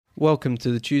Welcome to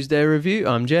the Tuesday Review.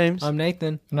 I'm James. I'm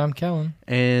Nathan. And I'm Callum.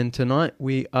 And tonight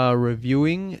we are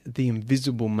reviewing The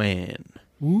Invisible Man.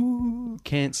 Ooh.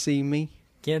 Can't see me.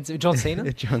 John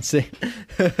Cena? John Cena.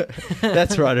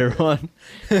 That's right, everyone.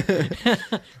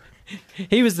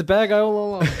 He was the bad guy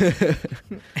all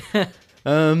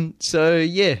along. So,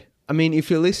 yeah. I mean, if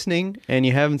you're listening and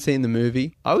you haven't seen the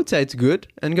movie, I would say it's good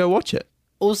and go watch it.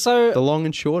 Also, The long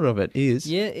and short of it is...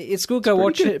 yeah, it's good. Go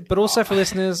watch good. it. But also for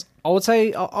listeners, I would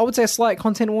say a slight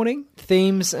content warning,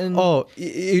 themes and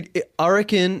I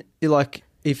reckon, like,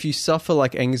 if you suffer,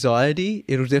 like, anxiety,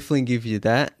 it'll definitely give you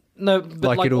that. no, but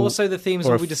like it'll- also the themes or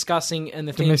we'll if- be discussing and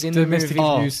the themes in the domestic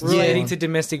movie abuse. relating yeah. to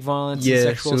domestic violence, Yeah, and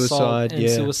sexual assault, suicide, and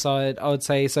yeah. suicide. I would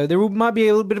say so. Might be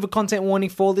a little bit of a content warning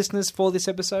for listeners for this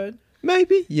episode.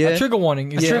 Maybe, yeah. A trigger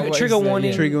warning. Is Yeah, what trigger is there, warning.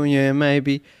 yeah. Trigger, yeah,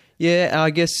 maybe. Yeah, I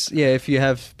guess, yeah, if you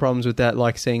have problems with that,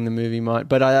 like seeing the movie might.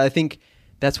 But I think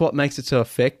that's what makes it so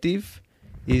effective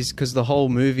is because the whole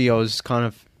movie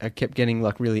I kept getting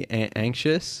like really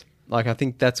anxious. Like, I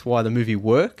think that's why the movie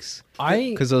works.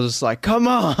 Because I was just like, come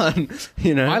on,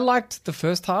 you know? I liked the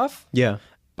first half, Yeah,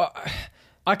 but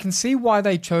I can see why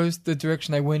they chose the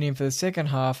direction they went in for the second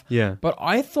half. yeah. But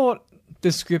I thought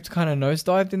the script kind of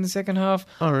nosedived in the second half.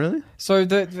 Oh, really? So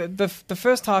the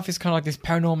first half is kind of like this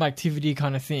paranormal activity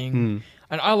kind of thing.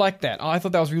 And I like that. I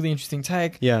thought that was a really interesting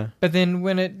take. Yeah, But then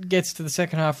when it gets to the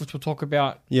second half, which we'll talk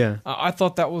about, yeah. I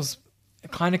thought that was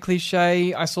kind of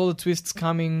cliche. I saw the twists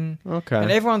coming. Okay.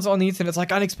 And everyone's on the internet, it's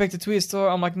like unexpected twist, or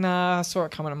I'm like, nah, I saw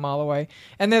it coming a mile away.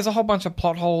 And there's a whole bunch of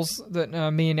plot holes that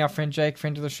me and our friend Jake,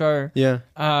 friend of the show, Yeah.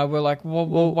 we're like, well,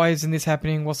 why isn't this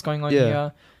happening? What's going on Yeah.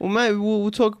 here? Well, maybe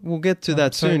we'll get to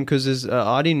that so- soon because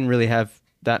I didn't really have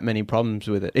that many problems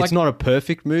with it. It's Like- not a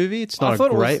perfect movie. It's not a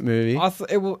thought great movie. I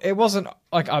thought it wasn't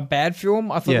like a bad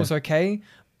film. I thought Yeah. it was okay.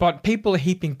 But people are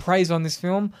heaping praise on this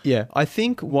film. Yeah, I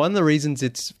think one of the reasons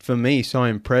it's, for me, so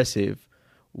impressive,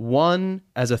 one,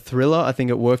 as a thriller, I think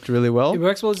it worked really well. It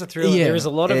works well as a thriller. Yeah. There is a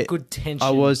lot of It- good tension.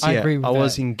 I agree with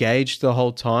was that. engaged the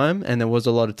whole time, and there was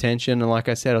a lot of tension, and like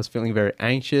I said, I was feeling very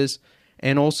anxious.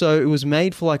 And also, it was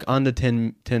made for like under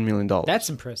 $10 million. That's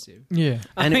impressive. Yeah.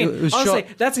 And I mean, it was honestly,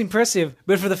 shot- that's impressive.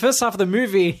 But for the first half of the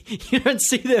movie, you don't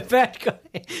see the bad guy.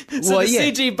 So Well, the yeah.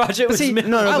 CG budget was... I but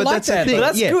like that's that. But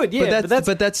that's good, yeah.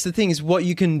 But that's the thing is what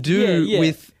you can do Yeah, yeah.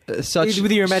 with such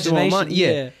With your small imagination, money.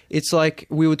 yeah. It's like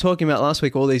we were talking about last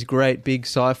week. All these great big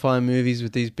sci-fi movies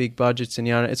with these big budgets and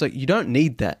yada. It's like you don't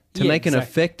need that to Yeah, make an exactly.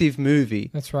 effective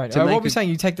movie. That's right. To What make we're saying,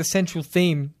 you take the central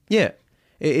theme. Yeah.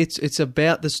 It's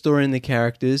about the story and the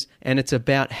characters, and it's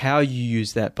about how you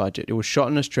use that budget. It was shot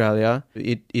in Australia.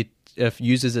 It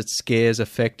uses its scares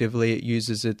effectively. It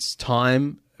uses its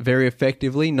time very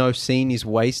effectively. No scene is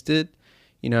wasted.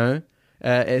 You know,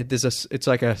 it's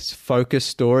like a focused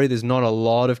story. There's not a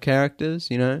lot of characters.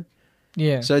 You know,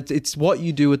 Yeah. so it's what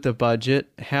you do with the budget,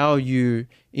 how you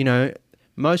know.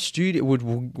 Most studio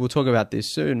we'll talk about this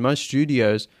soon. Most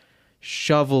studios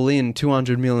shovel in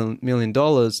 $200 million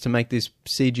to make this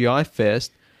CGI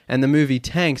fest, and the movie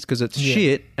tanks because it's Yeah.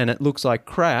 shit and it looks like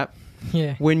crap.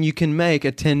 yeah. When you can make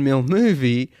a 10 mil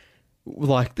movie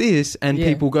like this and Yeah.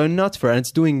 people go nuts for it, and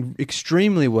it's doing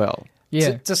extremely well.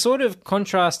 Yeah. To sort of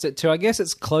contrast it to, I guess,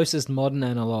 its closest modern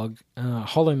analog,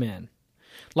 Hollow Man.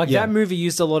 Like, Yeah. that movie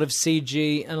used a lot of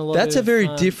CG and a lot That's of... a very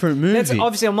different movie. That's,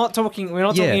 obviously, we're not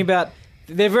Yeah. talking about...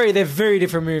 They're very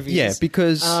different movies. Yeah,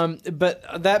 because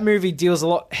but that movie deals a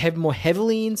lot more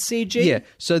heavily in CG. yeah.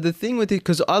 So the thing with it,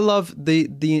 because I love the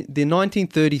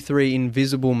 1933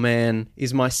 Invisible Man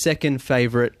is my second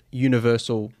favorite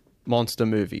Universal monster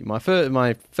movie. My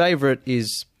favorite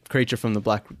is Creature from the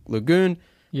Black Lagoon,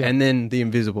 Yeah. and then The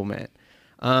Invisible Man.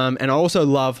 And I also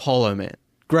love Hollow Man.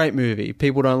 Great movie.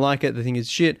 People don't like it. They think it's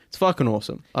shit. It's fucking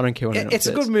awesome. I don't care what anyone It's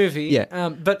a says. good movie. Yeah.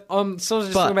 But I'm sort of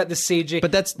just talking about the CG.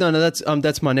 But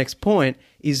that's my next point.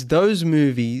 Is those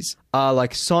movies are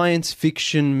like science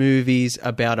fiction movies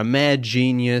about a mad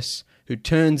genius who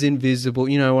turns invisible.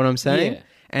 You know what I'm saying? Yeah.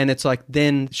 And it's like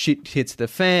then shit hits the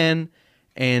fan,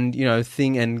 and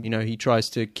he tries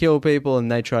to kill people,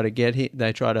 and they try to get him.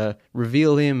 They try to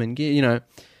reveal him, and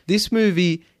this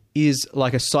movie is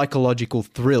like a psychological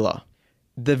thriller.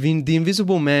 The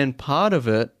Invisible Man part of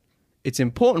it, it's an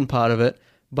important part of it,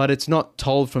 but it's not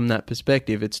told from that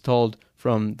perspective. It's told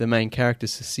from the main character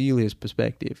Cecilia's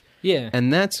perspective. yeah.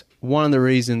 And that's one of the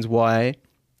reasons why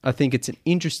I think it's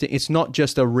it's not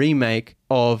just a remake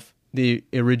of the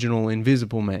original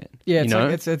Invisible Man. Yeah, you know?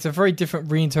 it's a very different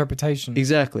reinterpretation.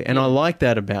 Exactly. And I like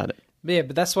that about it. Yeah,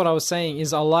 but that's what I was saying,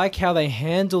 is I like how they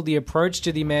handle the approach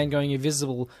to the man going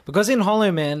invisible. Because in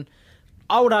Hollow Man,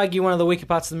 I would argue one of the weaker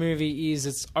parts of the movie is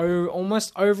its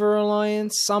almost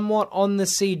over-reliance somewhat on the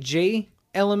CG.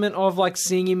 element of like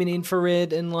seeing him in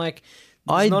infrared and like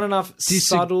there's I not enough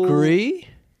subtle. disagree.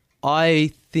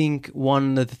 I think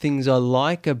one of the things I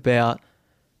like about...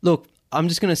 Look, I'm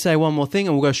just going to say one more thing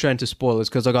and we'll go straight into spoilers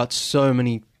because I got so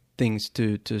many things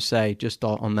to say just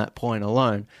on that point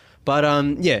alone. But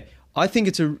yeah, I think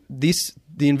it's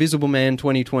The Invisible Man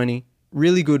 2020,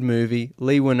 really good movie.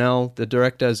 Lee Winnell, the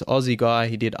director, is Aussie guy.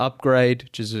 He did Upgrade,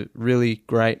 which is a really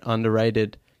great,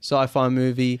 underrated sci-fi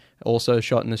movie, also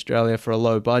shot in Australia for a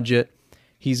low budget.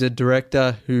 He's a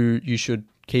director who you should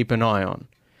keep an eye on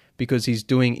because he's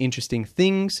doing interesting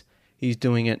things. He's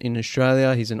doing it in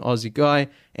Australia. He's an Aussie guy,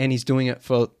 and he's doing it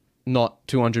for not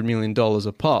 $200 million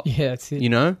a pop. Yeah, that's it. You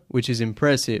know, which is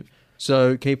impressive.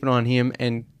 So keep an eye on him.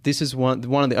 And this is one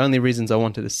of the only reasons I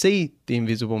wanted to see The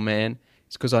Invisible Man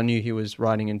is because I knew he was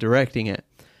writing and directing it.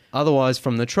 Otherwise,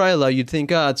 from the trailer, you'd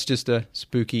think, it's just a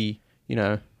spooky,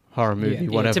 horror movie,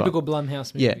 whatever. Typical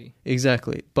Blumhouse movie. Yeah,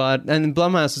 exactly. And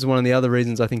Blumhouse is one of the other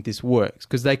reasons I think this works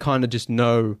because they kind of just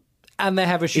know. And they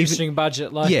have a shoestring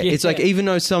budget. Like, it's like even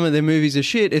though some of their movies are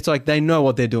shit, it's like they know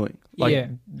what they're doing. Like Yeah.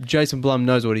 Jason Blum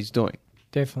knows what he's doing.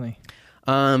 Definitely.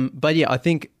 But yeah, I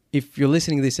think if you're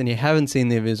listening to this and you haven't seen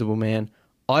The Invisible Man,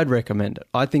 I'd recommend it.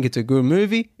 I think it's a good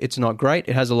movie. It's not great.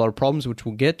 It has a lot of problems, which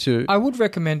we'll get to. I would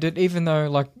recommend it, even though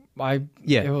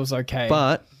it was okay.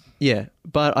 But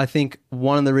I think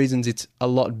one of the reasons it's a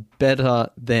lot better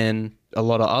than a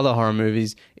lot of other horror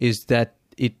movies is that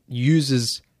it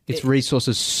uses its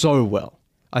resources so well.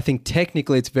 I think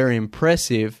technically it's very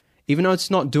impressive. Even though it's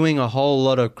not doing a whole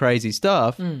lot of crazy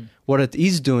stuff, what it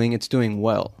is doing, it's doing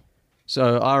well.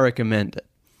 So I recommend it.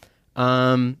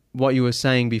 What you were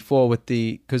saying before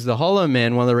because the Hollow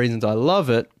Man, one of the reasons I love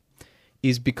it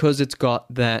is because it's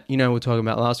got that, we were talking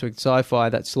about last week, sci-fi,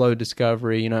 that slow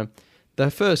discovery,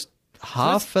 the first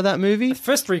half of that movie. The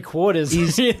first 3/4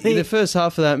 is really. the first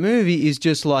half of that movie is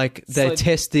just like they're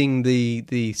testing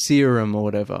the serum or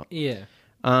whatever. Yeah.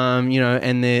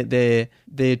 And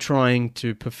they're trying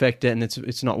to perfect it and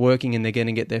it's not working and they're going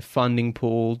to get their funding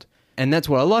pulled. And that's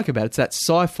what I like about it. It's that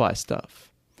sci-fi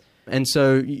stuff. And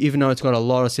so even though it's got a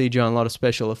lot of CGI and a lot of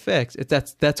special effects,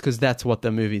 that's because that's what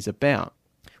the movie's about.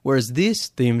 Whereas this,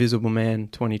 the Invisible Man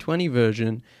 2020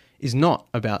 version, is not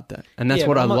about that. And that's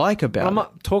what I like about it. I'm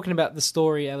not talking about the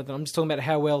story out of it. I'm just talking about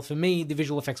how well, for me, the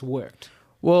visual effects worked.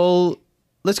 Well,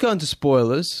 let's go into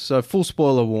spoilers. So full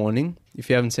spoiler warning. If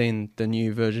you haven't seen the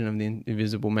new version of The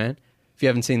Invisible Man, if you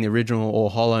haven't seen the original or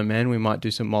Hollow Man, we might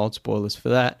do some mild spoilers for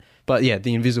that. But yeah,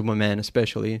 The Invisible Man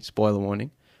especially, spoiler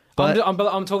warning. But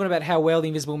I'm talking about how well The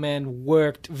Invisible Man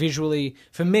worked visually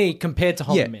for me compared to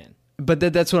Hollow Man. But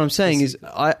that's what I'm saying is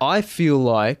I feel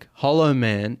like Hollow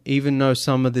Man, even though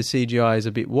some of the CGI is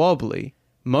a bit wobbly,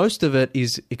 most of it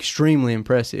is extremely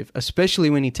impressive, especially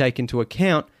when you take into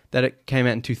account that it came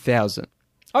out in 2000.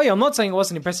 Oh yeah, I'm not saying it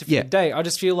wasn't impressive for the day. I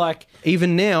just feel like...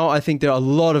 Even now, I think that a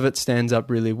lot of it stands up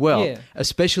really well, Yeah.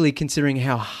 especially considering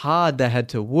how hard they had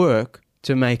to work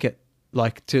to make it,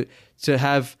 like to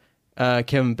have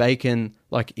Kevin Bacon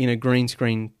like in a green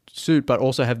screen suit, but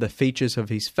also have the features of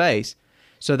his face.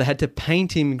 So they had to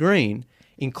paint him green,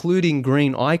 including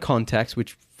green eye contacts,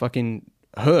 which fucking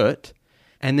hurt,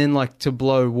 and then like to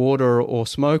blow water or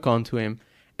smoke onto him,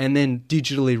 and then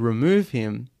digitally remove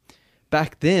him.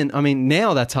 Back then, I mean,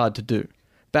 now that's hard to do.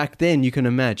 Back then, you can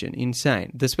imagine,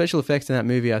 insane. The special effects in that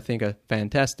movie, I think, are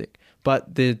fantastic.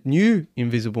 But the new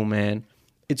Invisible Man,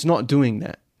 it's not doing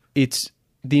that. It's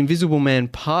the Invisible Man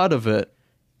part of it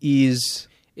is...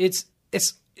 It's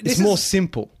more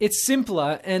simple. It's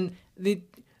simpler, and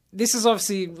this is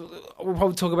obviously, we'll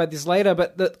probably talk about this later,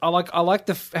 but I like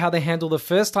how they handle the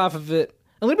first half of it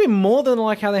a little bit more than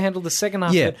like how they handle the second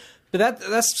half of it. But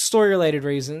that's story-related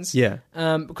reasons. Yeah.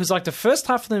 Because like the first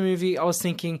half of the movie, I was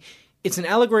thinking it's an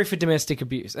allegory for domestic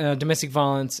abuse, domestic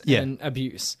violence and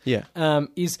abuse. Yeah.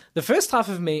 Is the first half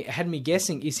of me had me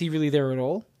guessing, is he really there at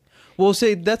all? Well,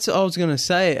 see, that's what I was going to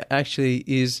say, actually,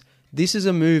 is this is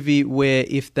a movie where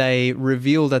if they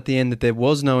revealed at the end that there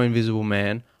was no Invisible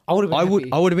Man, I would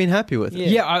have been happy with it.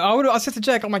 Yeah, I said to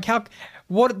Jake, I'm like,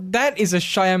 that is a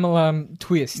Shyamalan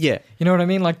twist. Yeah. You know what I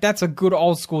mean? Like, that's a good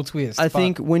old school twist. I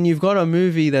think when you've got a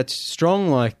movie that's strong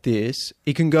like this,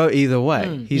 it can go either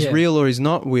way. He's real or he's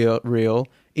not real.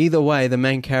 Either way, the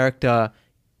main character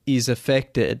is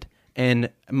affected and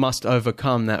must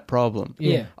overcome that problem.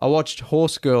 Yeah. I watched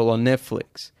Horse Girl on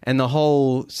Netflix, and the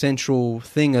whole central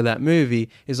thing of that movie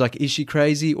is like, is she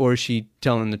crazy or is she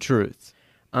telling the truth?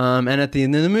 And at the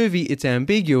end of the movie, it's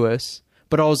ambiguous,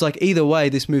 but I was like, either way,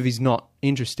 this movie's not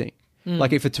interesting.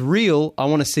 Like, if it's real, I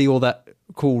want to see all that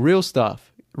cool real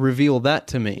stuff. Reveal that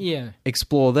to me. Yeah.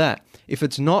 Explore that. If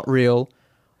it's not real,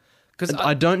 'Cause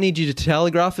I don't need you to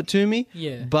telegraph it to me.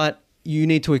 Yeah. But you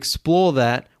need to explore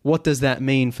that. What does that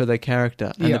mean for the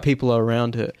character and Yeah. the people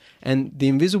around her? And The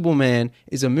Invisible Man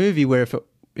is a movie where if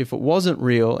it wasn't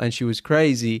real and she was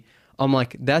crazy, I'm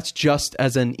like, that's just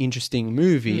as an interesting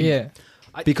movie. Yeah.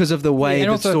 Because of the way And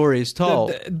the also, story is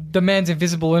told. The man's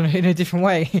invisible in a different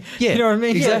way. Yeah, You know what I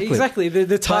mean? exactly. Yeah, exactly.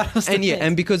 The titles. And yeah,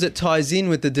 and because it ties in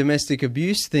with the domestic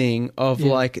abuse thing of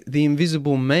Yeah. like the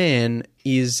Invisible Man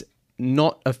is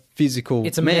not a physical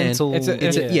it's a man. mental. It's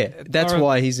That's or a-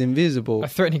 why he's invisible. A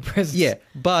threatening presence. Yeah,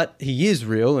 but he is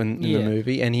real in Yeah. the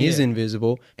movie, and he is Yeah.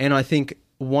 invisible. And I think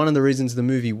one of the reasons the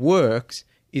movie works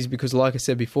is because, like I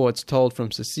said before, it's told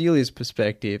from Cecilia's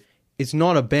perspective. It's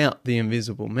not about the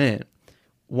Invisible Man.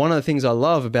 One of the things I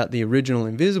love about the original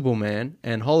Invisible Man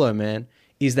and Hollow Man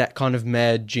is that kind of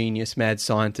mad genius, mad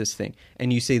scientist thing.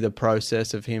 And you see the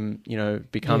process of him,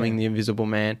 becoming Yeah. the Invisible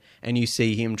Man, and you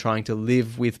see him trying to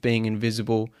live with being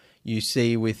invisible. You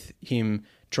see with him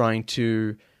trying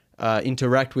to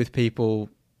interact with people,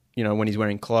 when he's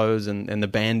wearing clothes and the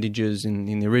bandages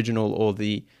in the original, or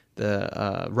the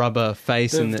rubber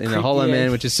face in the Hollow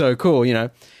Man, which is so cool.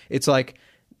 It's like,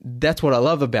 that's what I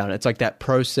love about it. It's like that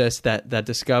process, that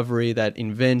discovery, that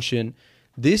invention.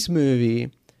 This movie,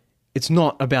 it's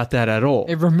not about that at all.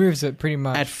 It removes it pretty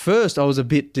much. At first, I was a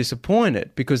bit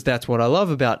disappointed because that's what I love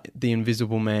about the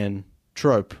Invisible Man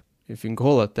trope, if you can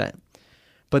call it that.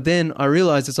 But then I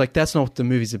realized it's like, that's not what the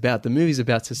movie's about. The movie's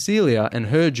about Cecilia and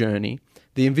her journey.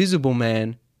 The Invisible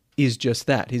Man is just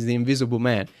that. He's the Invisible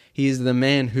Man. He is the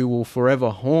man who will forever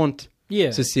haunt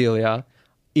Cecilia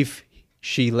if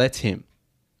she lets him.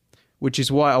 Which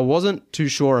is why I wasn't too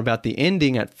sure about the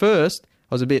ending at first.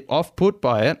 I was a bit off-put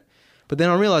by it. But then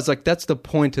I realized, like, that's the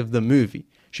point of the movie.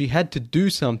 She had to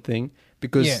do something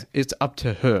because it's up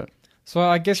to her. So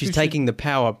I guess She's taking the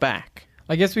power back.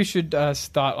 I guess we should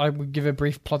start. I would give a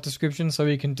brief plot description so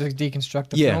we can deconstruct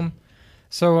the film.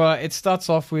 So it starts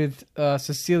off with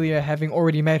Cecilia having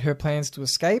already made her plans to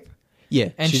escape. Yeah,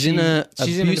 And she's in an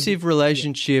abusive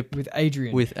relationship with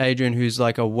Adrian. with Adrian, who's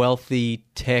like a wealthy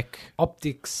tech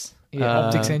optics.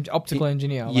 Optical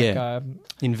engineer.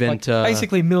 inventor. Like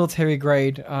basically military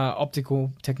grade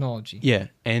optical technology. Yeah,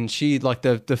 and she, like,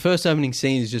 the first opening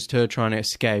scene is just her trying to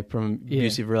escape from an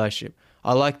abusive relationship.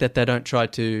 I like that they don't try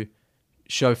to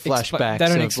show flashbacks. They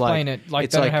don't of, explain it. Like,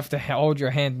 it's they don't have to hold your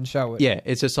hand and show it. Yeah,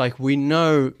 it's just like, we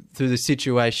know through the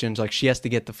situations, like, she has to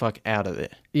get the fuck out of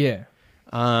there. Yeah.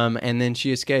 And then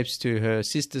she escapes to her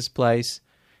sister's place.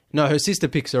 No, her sister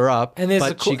picks her up, And there's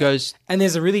but she goes... And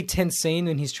there's a really tense scene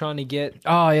when he's trying to get.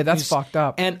 Oh yeah, that's fucked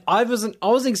up. And I wasn't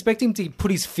expecting him to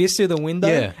put his fist through the window.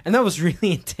 Yeah. And that was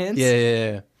really intense.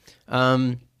 Yeah.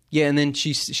 And then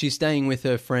she's staying with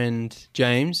her friend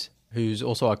James, who's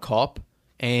also a cop,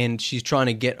 and she's trying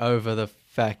to get over the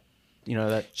fact,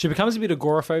 that... She becomes a bit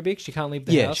agoraphobic. She can't leave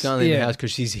the house. She can't leave the house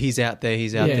because he's out there.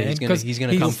 He's out Yeah, there. and He's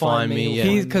gonna come find me.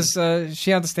 Yeah. Because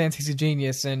she understands he's a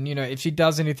genius, and if she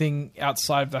does anything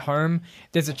outside of the home,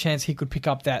 there's a chance he could pick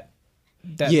up that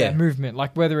movement,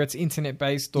 like whether it's internet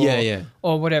based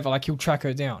or whatever. Like, he'll track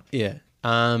her down. Yeah.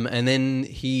 And then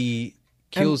he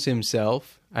kills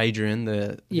himself, Adrian,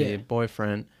 the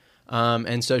boyfriend.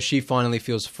 And so she finally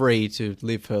feels free to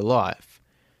live her life,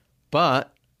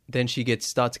 but then she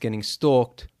starts getting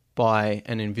stalked by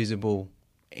an invisible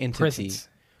entity, Presence.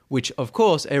 which of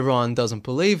course everyone doesn't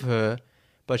believe her,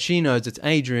 but she knows it's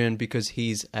Adrian because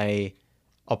he's a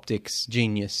optics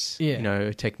genius,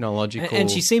 technological.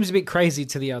 And she seems a bit crazy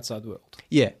to the outside world.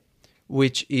 Yeah,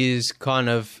 which is kind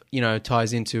of,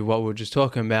 ties into what we were just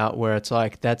talking about, where it's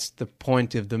like, that's the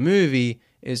point of the movie,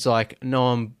 is like,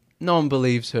 no one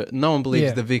believes her, no one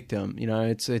believes the victim.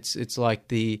 It's like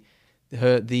the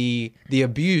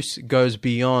abuse goes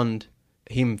beyond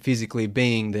him physically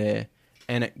being there,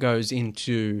 and it goes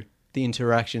into the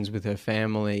interactions with her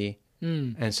family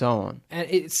and so on. And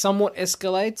it somewhat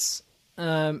escalates.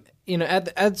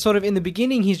 At sort of in the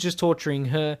beginning, he's just torturing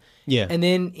her. Yeah. And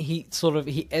then he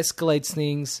escalates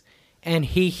things, and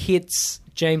he hits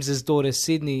James's daughter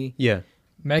Sydney. Yeah.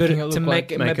 Making it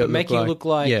look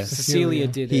like Cecilia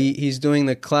did it. He's doing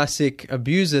the classic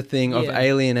abuser thing of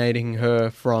alienating her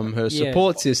from her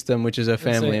support system, which is her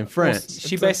family and friends.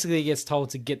 She basically gets told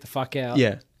to get the fuck out.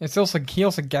 Yeah. He also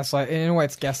gaslight. In a way,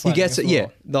 it's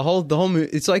gaslighting. The whole movie.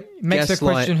 It's like makes her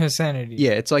Gaslight. question her sanity.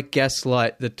 Yeah, it's like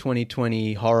Gaslight, the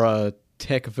 2020 horror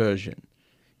tech version.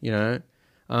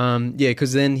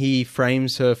 Because then he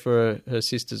frames her for her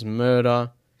sister's murder,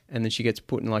 and then she gets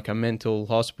put in like a mental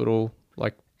hospital.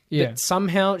 But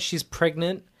somehow she's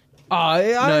pregnant.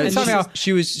 Somehow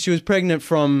she was pregnant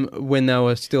from when they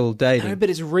were still dating. No, but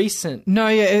it's recent. No,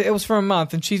 it was for a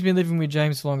month, and she's been living with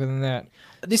James for longer than that.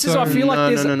 This is. I feel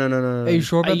like there's. No. Are you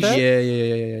sure about that?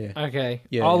 Yeah. Okay.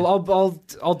 Yeah.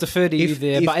 I'll defer to you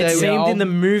there, but it seemed in the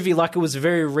movie like it was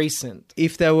very recent.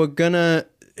 If they were gonna,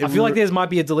 I feel like there might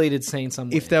be a deleted scene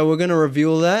somewhere. If they were gonna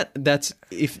reveal that's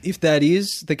if that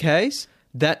is the case,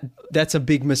 that's a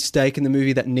big mistake in the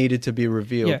movie that needed to be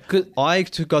revealed. Yeah. I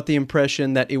got the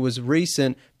impression that it was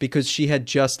recent because she had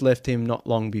just left him not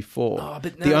long before. Oh,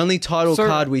 but the only title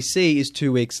card we see is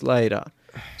 2 weeks later.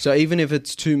 So even if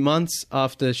it's 2 months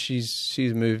after she's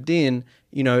moved in,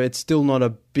 it's still not a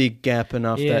big gap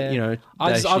enough that she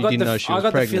didn't know she was pregnant.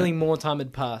 I got the feeling more time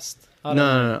had passed.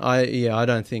 No. I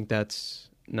don't think that's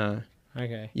no.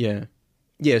 Okay.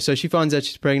 Yeah. So she finds out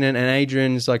she's pregnant, and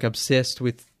Adrian's like obsessed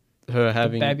with her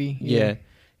having the baby. Yeah.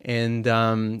 And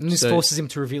this forces him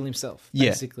to reveal himself.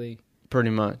 Basically,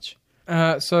 pretty much.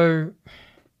 So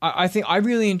I think I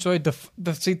really enjoyed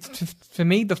for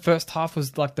me the first half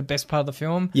was like the best part of the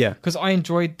film. Yeah, because I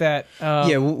enjoyed that.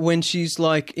 When she's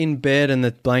like in bed and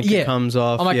the blanket comes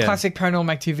off. I'm like classic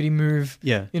Paranormal Activity move.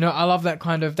 Yeah, I love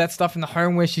that stuff in the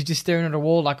home where she's just staring at a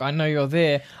wall like I know you're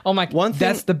there. I'm like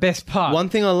that's the best part. One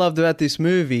thing I loved about this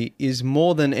movie is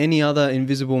more than any other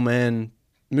Invisible Man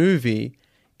movie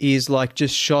is like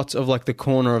just shots of like the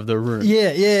corner of the room.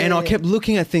 Yeah. And I kept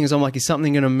looking at things. I'm like, is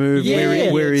something going to move?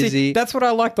 Where is he? That's what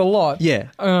I liked a lot. Yeah.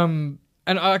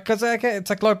 And because it's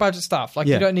like low budget stuff. Like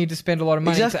you don't need to spend a lot of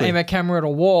money to aim a camera at a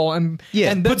wall and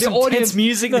put the audience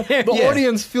music there. The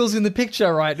audience fills in the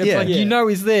picture, right? It's like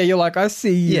he's there. You're like, I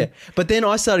see you. Yeah. But then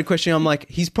I started questioning. I'm like,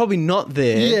 he's probably not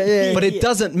there. But it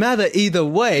doesn't matter either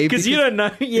way because you don't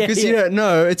know. Because you don't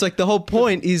know. It's like the whole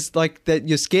point is like that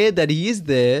you're scared that he is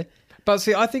there. But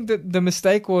see, I think that the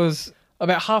mistake was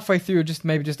about halfway through,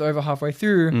 maybe just over halfway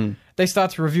through, they start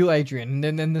to reveal Adrian,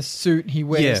 and then the suit he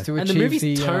wears to achieve and the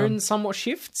movie's tone somewhat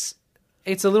shifts.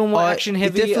 It's a little more action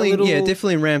heavy. It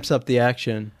definitely ramps up the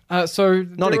action. So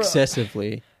not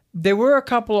excessively. There were a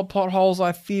couple of plot holes.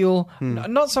 I feel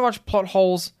not so much plot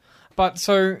holes, but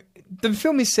so the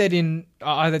film is set in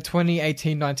either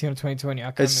 2018, 19, or 2020.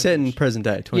 It's set in present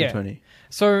day, 2020. Yeah.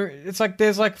 So it's like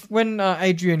there's like when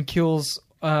Adrian kills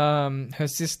her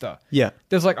sister. Yeah.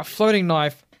 There's like a floating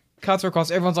knife, cuts her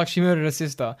across. Everyone's like, she murdered her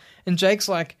sister. And Jake's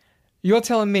like, you're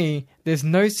telling me there's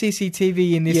no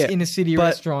CCTV in this inner city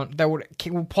restaurant that would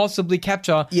possibly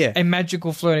capture a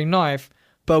magical floating knife.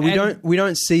 But we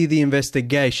don't see the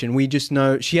investigation. We just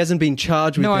know she hasn't been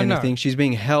charged with anything. She's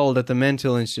being held at the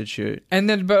mental institute. And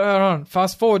then, but hold on,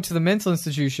 fast forward to the mental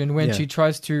institution when she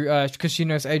tries to, because she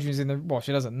knows Adrian's in the, well,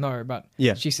 she doesn't know, but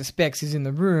she suspects he's in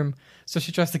the room. So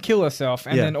she tries to kill herself,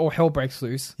 and then all hell breaks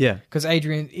loose. Yeah. Because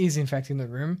Adrian is in fact in the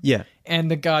room. Yeah.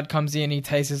 And the guard comes in, he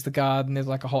tases the guard, and there's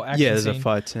like a whole action scene. Yeah, there's a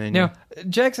fight scene. Now,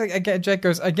 Jake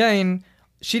goes, again,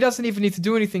 she doesn't even need to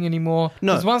do anything anymore.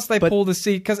 No. Because once they pull the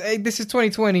seat, because this is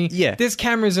 2020, there's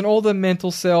cameras in all the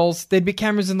mental cells. There'd be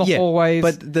cameras in the hallways.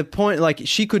 But the point, like,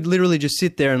 she could literally just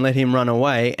sit there and let him run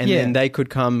away, and then they could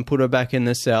come, put her back in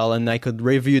the cell, and they could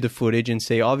review the footage and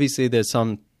see, obviously, there's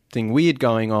something weird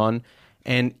going on.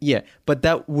 And but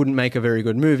that wouldn't make a very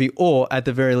good movie, or at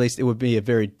the very least, it would be a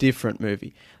very different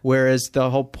movie. Whereas the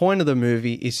whole point of the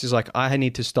movie is just like, I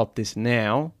need to stop this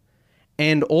now.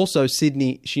 And also,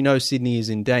 she knows Sydney is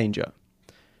in danger.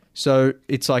 So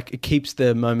it's like it keeps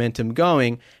the momentum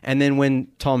going. And then when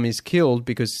Tom is killed,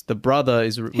 because the brother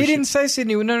is... He didn't say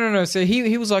Sydney. No. So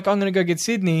he was like, I'm going to go get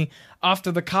Sydney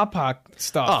after the car park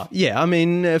stuff. Oh, yeah. I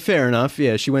mean, fair enough.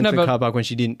 Yeah, she went to the car park when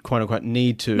she didn't quote-unquote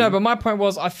need to. No, but my point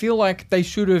was, I feel like they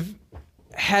should have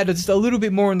had just a little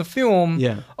bit more in the film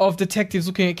of detectives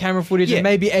looking at camera footage and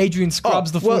maybe Adrian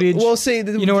scrubs the footage. Well, see...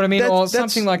 You know what I mean? Or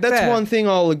something like that. That's one thing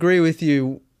I'll agree with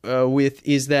you with,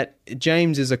 is that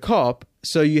James is a cop.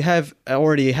 So you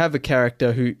already have a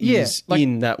character who is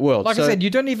in that world. Like I said, you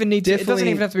don't even need to... It doesn't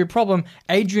even have to be a problem.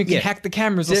 Adrian can hack the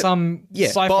cameras or some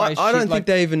sci-fi but I don't think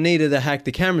they even needed to hack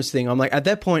the cameras thing. I'm like, at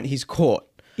that point, he's caught.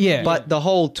 Yeah. But the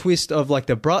whole twist of like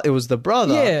it was the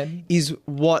brother is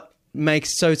what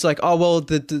makes... So it's like, oh, well,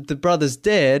 the brother's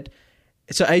dead,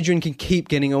 so Adrian can keep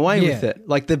getting away with it.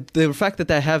 Like the fact that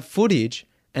they have footage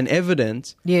and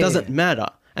evidence doesn't matter.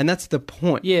 And that's the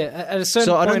point. Yeah, at a certain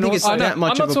point... So I don't think it's that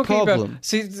much of a problem.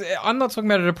 I'm not talking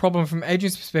about it a problem from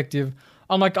Adrian's perspective.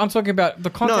 I'm talking about the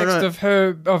context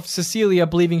of Cecilia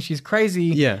believing she's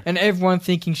crazy and everyone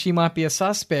thinking she might be a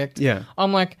suspect. Yeah.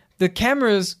 I'm like, the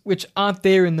cameras which aren't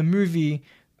there in the movie,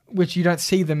 which you don't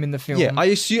see them in the film. Yeah,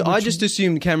 I just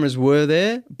assumed cameras were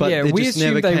there, but they just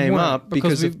never came up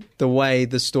because of the way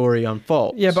the story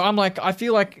unfolds. Yeah, but I'm like, I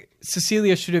feel like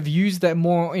Cecilia should have used that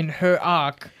more in her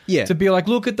arc. Yeah. To be like,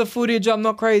 look at the footage, I'm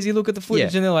not crazy, look at the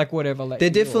footage, and they're like, whatever. There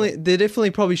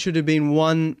definitely probably should have been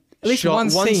one at least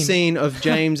shot one scene of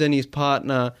James and his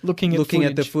partner looking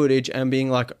at the footage and being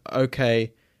like,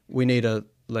 okay, we need to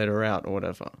let her out or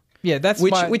whatever. Yeah, that's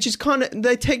which is kind of,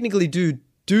 they technically do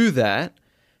that,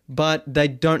 but they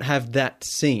don't have that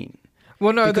scene.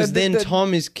 Well, no, because then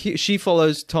she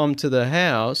follows Tom to the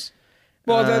house.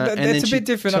 Well, that's a bit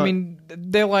different. I mean,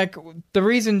 they're like, the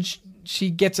reason she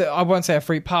gets I won't say a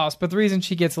free pass, but the reason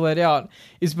she gets let out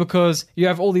is because you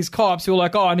have all these cops who are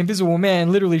like, oh, an invisible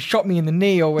man literally shot me in the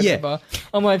knee or whatever. Yeah.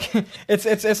 I'm like,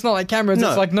 it's not like cameras. No,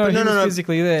 it's like, no, he was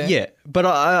physically there. Yeah, but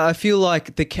I feel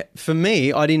like for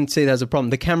me, I didn't see it as a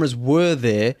problem. The cameras were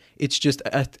there. It's just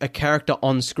a character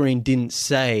on screen didn't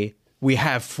say, we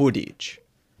have footage.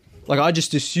 Like, I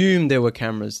just assumed there were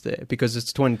cameras there because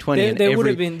it's 2020 and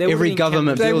every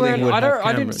government building would have cameras.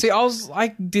 I didn't see. I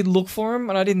did look for them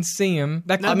and I didn't see them.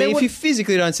 If you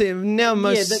physically don't see them, now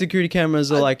most security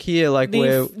cameras are like here, like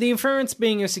where... The inference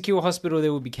being a secure hospital,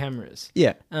 there would be cameras.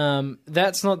 Yeah.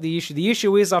 That's not the issue. The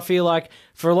issue is, I feel like,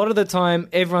 for a lot of the time,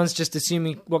 everyone's just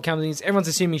assuming what companies... Everyone's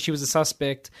assuming she was a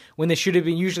suspect when there should have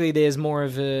been... Usually there's more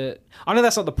of a... I know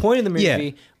that's not the point of the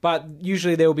movie, but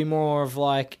usually there will be more of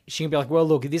like... She can be like, well,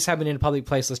 look, this happened in a public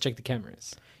place, let's check the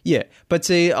cameras. Yeah, but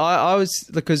see, I was...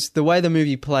 Because the way the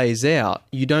movie plays out,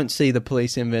 you don't see the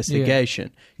police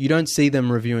investigation. Yeah. You don't see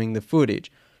them reviewing the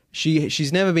footage.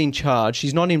 She's never been charged.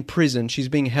 She's not in prison. She's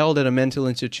being held at a mental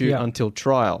institute until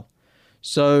trial.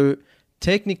 So...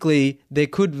 Technically, there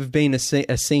could have been a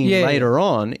scene later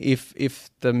on if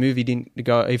the movie didn't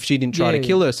go, if she didn't try to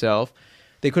kill herself.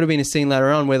 There could have been a scene later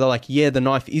on where they're like, the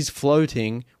knife is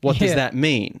floating. What does that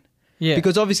mean? Yeah.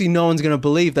 Because obviously no one's going to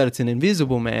believe that it's an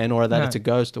invisible man or that it's a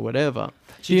ghost or whatever.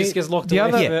 She just gets locked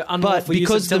away for unlawful use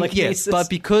of telekinesis. But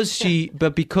because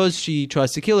she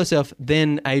tries to kill herself,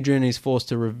 then Adrian is forced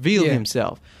to reveal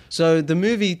himself. So the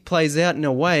movie plays out in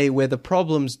a way where the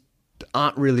problems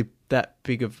aren't really that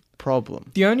big of problem.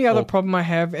 The only other problem I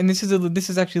have, and this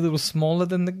is actually a little smaller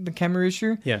than the camera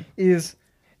issue, is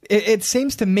it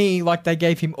seems to me like they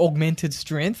gave him augmented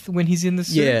strength when he's in the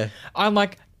suit. Yeah. I'm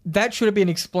like, that should have been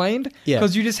explained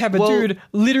because you just have a dude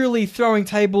literally throwing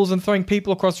tables and throwing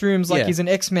people across rooms like he's an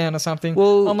X-Man or something.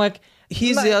 Well, I'm like,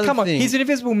 here's the other thing. He's an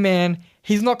invisible man.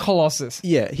 He's not Colossus.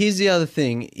 Yeah, here's the other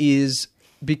thing is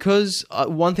because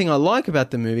one thing I like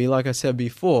about the movie, like I said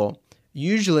before,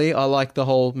 usually I like the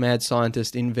whole mad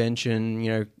scientist invention,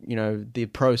 you know, the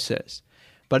process.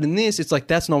 But in this, it's like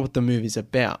that's not what the movie's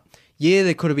about. Yeah,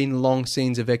 there could have been long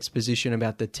scenes of exposition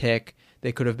about the tech.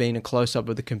 There could have been a close-up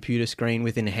of the computer screen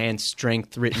with enhanced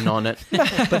strength written on it.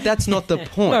 But that's not the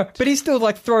point. No, but he still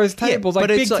like throws tables, like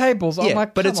big tables. I'm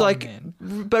like, but it's like, man.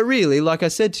 But really, like I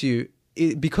said to you,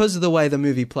 because of the way the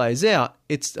movie plays out,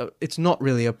 it's not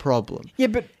really a problem. Yeah,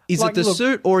 but is it the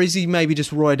suit or is he maybe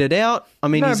just roided out? I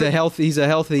mean, he's a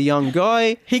healthy young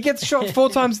guy. He gets shot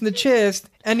 4 times in the chest,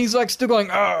 and he's like still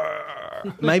going.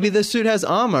 Maybe the suit has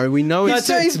armor. We know it's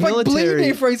military.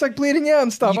 He's like bleeding out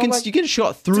and stuff. You get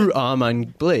shot through armor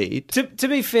and bleed. To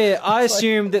be fair, I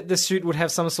assume that the suit would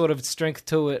have some sort of strength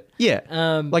to it.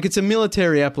 Yeah, like it's a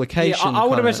military application. I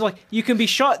would imagine like you can be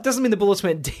shot. Doesn't mean the bullets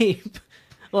went deep.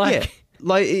 Like,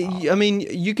 I mean,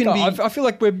 you can be... I feel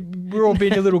like we're all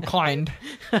being a little kind.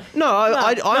 I'm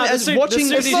watching...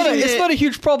 It's not a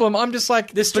huge problem. I'm just like...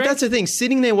 But that's the thing.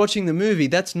 Sitting there watching the movie,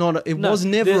 was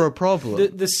never a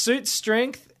problem. The suit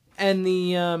strength and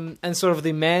the and sort of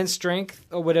the man strength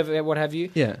or whatever, what have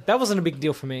you. Yeah, that wasn't a big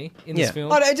deal for me in this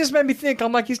film. It just made me think.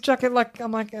 I'm like, he's chucking like.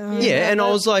 I'm like. And I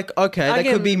was like, okay,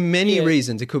 there could be many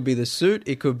reasons. It could be the suit.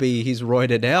 It could be he's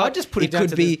roided out. I just put it down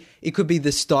to it could be the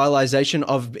stylization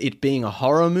of it being a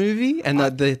horror movie, and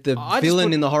the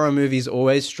villain in the horror movie is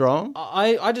always strong.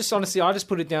 I just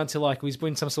put it down to like he's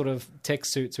wearing some sort of tech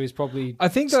suit, so he's probably. I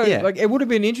think though, like it would have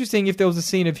been interesting if there was a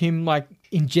scene of him like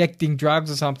injecting drugs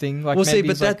or something. Like,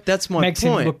 that's my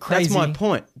point. That's my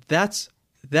point. That's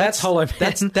Hollow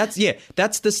Man.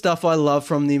 That's the stuff I love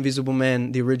from The Invisible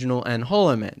Man, the original, and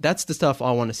Hollow Man. That's the stuff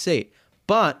I want to see.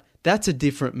 But that's a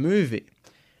different movie.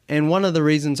 And one of the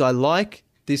reasons I like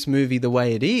this movie the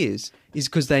way it is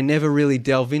because they never really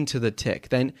delve into the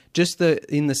tech. In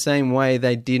the same way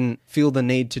they didn't feel the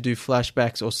need to do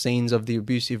flashbacks or scenes of the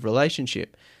abusive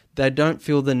relationship. They don't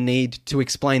feel the need to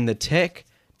explain the tech,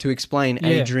 to explain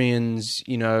Adrian's,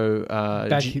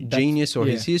 genius or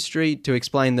his history, to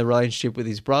explain the relationship with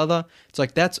his brother. It's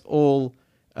like that's all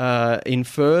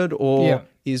inferred or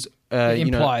is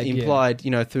implied,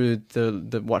 through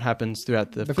the what happens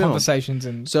throughout the film. Conversations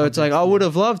and so it's like I would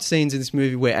have loved scenes in this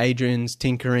movie where Adrian's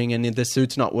tinkering and the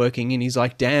suit's not working and he's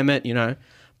like, damn it,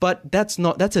 But that's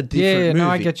a different movie. No,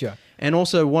 I get you. And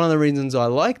also one of the reasons I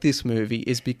like this movie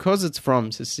is because it's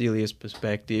from Cecilia's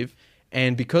perspective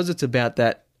and because it's about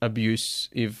that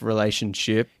abusive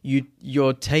relationship.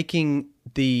 You're taking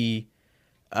the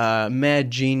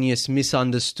mad genius,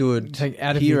 misunderstood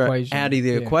out of hero the equation. out of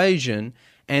the equation,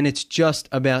 and it's just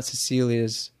about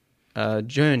Cecilia's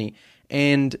journey.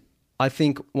 And I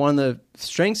think one of the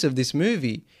strengths of this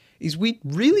movie is we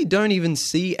really don't even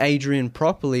see Adrian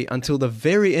properly until the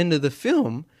very end of the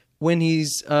film, when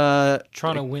he's trying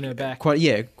to win her back.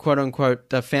 Quote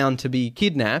unquote, found to be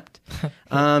kidnapped,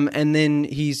 and then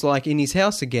he's like in his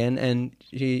house again, and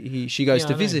she goes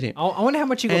to visit him. I wonder how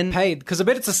much he got paid, because I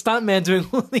bet it's a stuntman doing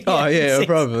all the scenes.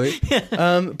 Probably.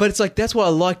 But it's like, that's what I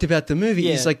liked about the movie.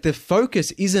 Is like the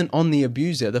focus isn't on the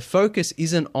abuser, the focus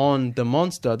isn't on the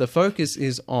monster, the focus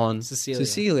is on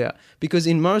Cecilia. Because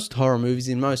in most horror movies,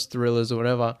 in most thrillers or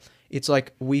whatever, it's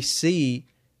like we see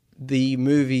the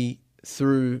movie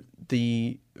through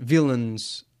the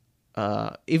villains,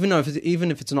 even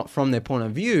if it's not from their point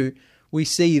of view, we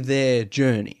see their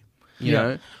journey. You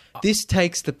know, this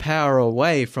takes the power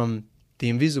away from the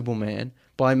Invisible Man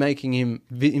by making him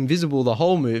invisible the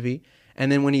whole movie,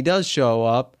 and then when he does show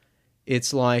up,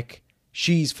 it's like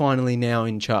she's finally now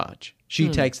in charge. She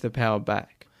takes the power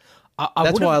back.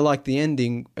 That's why I like the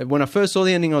ending. When I first saw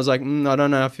the ending, I was like, I don't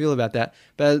know how I feel about that.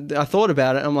 But I thought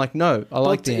about it, and I'm like, no, I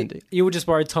like the ending. You were just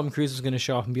worried Tom Cruise was going to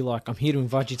show up and be like, I'm here to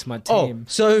invite you to my team. Oh,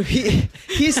 so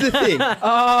here's the thing.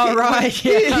 Right.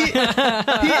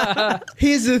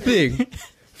 Here's the thing.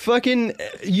 Fucking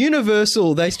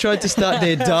Universal, they tried to start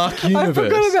their dark universe. I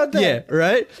forgot about that. Yeah,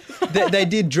 right? They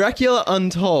did Dracula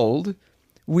Untold,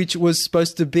 which was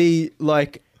supposed to be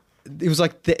like... It was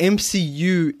like the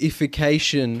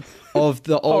MCU-ification of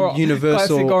the old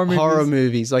Universal horror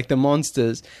movies, like the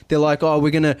monsters. They're like,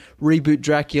 we're going to reboot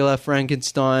Dracula,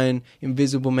 Frankenstein,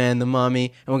 Invisible Man, The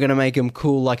Mummy, and we're going to make them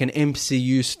cool like an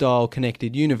MCU-style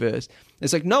connected universe.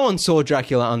 It's like no one saw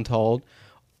Dracula Untold.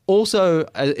 Also,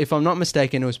 if I'm not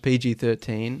mistaken, it was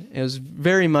PG-13. It was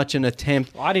very much an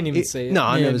attempt... I didn't even see it. No,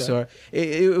 I never saw it.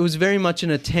 It was very much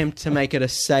an attempt to make it a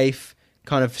safe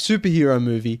kind of superhero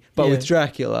movie, but with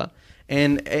Dracula.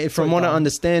 And from what I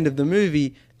understand of the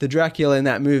movie, the Dracula in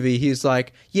that movie, he's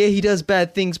like, he does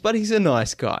bad things, but he's a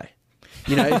nice guy.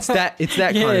 You know, it's that kind of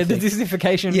thing. Yeah, the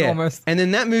Disneyfication almost. And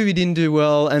then that movie didn't do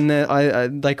well, and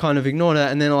then they kind of ignored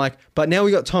it, and then like, but now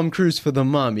we got Tom Cruise for The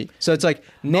Mummy. So it's like,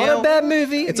 now... Not a bad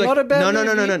movie. It's not like, a bad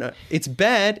movie. No. It's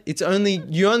bad. It's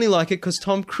you only like it because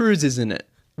Tom Cruise is in it.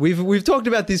 We've talked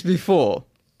about this before.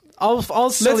 I'll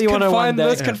sell you on a one day.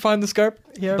 Let's confine the scope.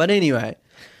 Yeah. But anyway,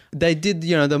 they did,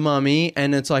 The Mummy,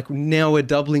 and it's like now we're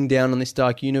doubling down on this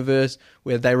dark universe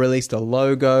where they released a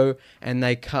logo and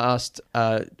they cast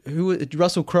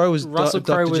Russell Crowe was Dr.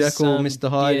 Jekyll, Mr.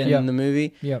 Hyde in the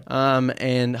movie. Yep.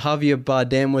 And Javier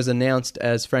Bardem was announced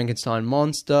as Frankenstein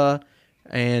monster,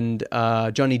 and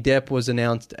Johnny Depp was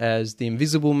announced as the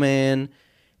Invisible Man.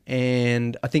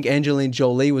 And I think Angelina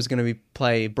Jolie was going to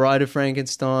play Bride of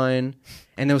Frankenstein.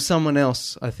 And there was someone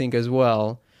else, I think, as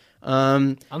well.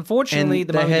 Unfortunately,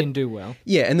 the movie didn't do well.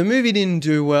 Yeah, and the movie didn't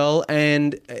do well.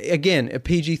 And again, a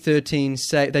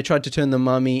PG-13, they tried to turn The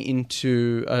Mummy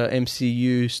into an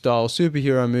MCU-style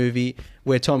superhero movie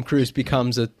where Tom Cruise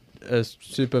becomes a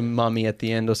super mummy at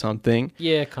the end or something.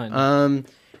 Yeah, kind of.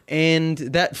 And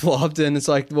that flopped, and it's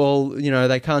like, well,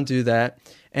 they can't do that.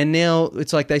 And now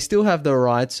it's like they still have the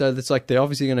rights, so it's like they're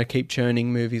obviously going to keep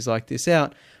churning movies like this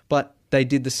out. But they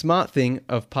did the smart thing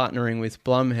of partnering with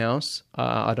Blumhouse.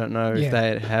 I don't know if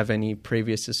they have any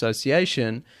previous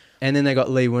association. And then they got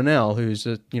Leigh Whannell, who's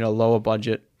a lower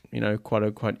budget, quote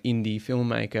unquote indie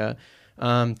filmmaker,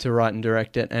 to write and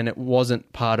direct it. And it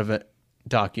wasn't part of a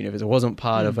dark universe. It wasn't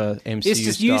part of a MCU. It's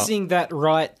just using that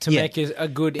right to make a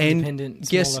good independent.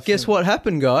 And guess what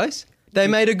happened, guys? They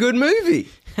made a good movie.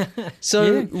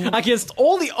 So against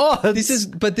all the odds.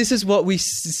 This is what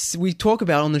we talk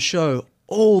about on the show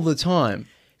all the time.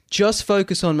 Just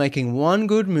focus on making one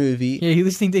good movie. Yeah, you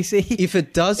listening, DC? If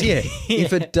it does,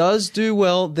 if it does do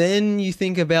well, then you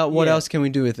think about what else can we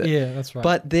do with it. Yeah, that's right.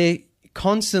 But they're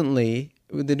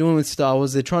doing with Star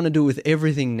Wars, they're trying to do with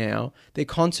everything now. They're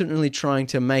constantly trying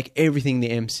to make everything the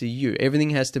MCU. Everything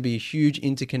has to be a huge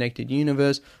interconnected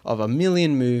universe of a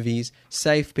million movies,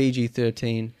 safe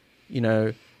PG-13,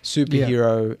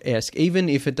 superhero-esque, even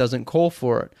if it doesn't call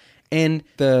for it. And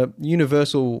the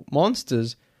Universal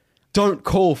monsters don't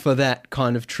call for that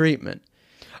kind of treatment.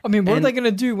 I mean, what are they going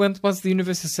to do once the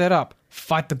universe is set up?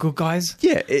 Fight the good guys?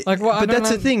 Yeah, but that's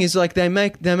the thing is like they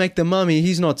make the Mummy.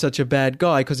 He's not such a bad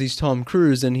guy because he's Tom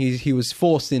Cruise and he was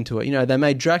forced into it. They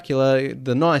made Dracula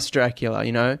the nice Dracula.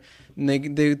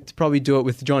 And they probably do it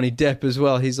with Johnny Depp as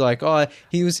well. He's like, oh,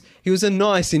 he was a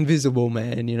nice invisible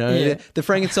man, you know. Yeah. The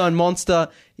Frankenstein monster,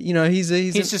 you know, he's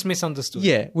just misunderstood.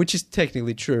 Yeah, which is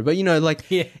technically true. But, you know, like,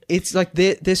 it's like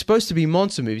they're supposed to be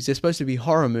monster movies. They're supposed to be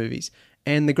horror movies.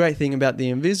 And the great thing about The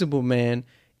Invisible Man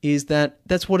is that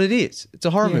that's what it is. It's a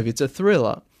horror movie. It's a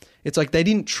thriller. It's like they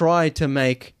didn't try to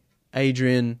make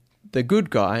Adrian the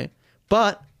good guy,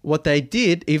 but what they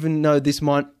did, even though this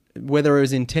might, whether it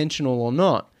was intentional or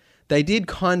not, they did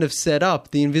kind of set up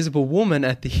the Invisible Woman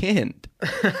at the end,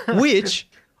 which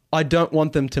I don't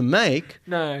want them to make.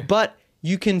 No. But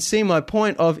you can see my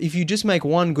point of if you just make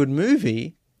one good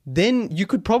movie, then you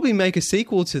could probably make a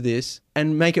sequel to this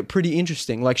and make it pretty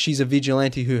interesting. Like she's a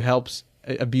vigilante who helps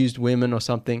abused women or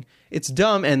something. It's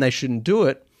dumb and they shouldn't do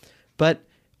it, but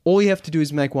all you have to do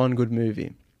is make one good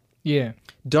movie. Yeah.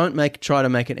 Don't try to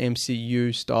make an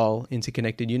MCU style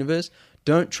interconnected universe.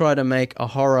 Don't try to make a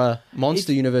horror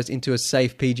monster universe into a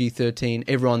safe PG-13.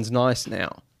 Everyone's nice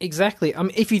now. Exactly.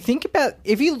 If you think about,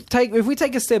 if we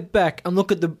take a step back and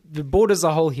look at the board as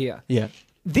a whole here. Yeah.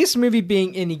 This movie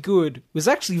being any good was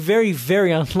actually very,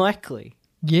 very unlikely.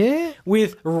 Yeah,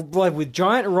 with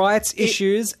giant rights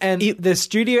issues and the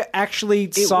studio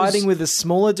actually siding with a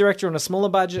smaller director on a smaller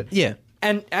budget. Yeah.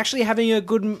 And actually having a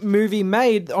good movie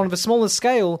made on a smaller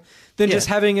scale than just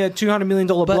having a $200 million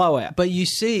blowout. But you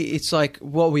see, it's like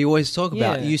what we always talk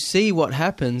about. Yeah. You see what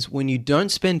happens when you don't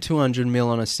spend 200 mil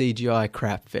on a CGI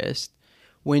crap fest.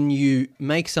 When you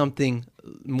make something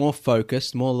more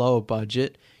focused, more lower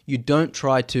budget, you don't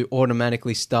try to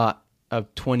automatically start a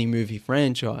 20 movie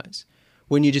franchise.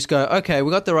 When you just go, okay,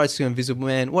 we got the rights to Invisible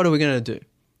Man. What are we going to do?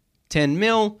 10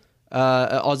 mil,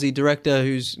 an Aussie director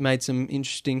who's made some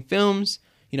interesting films.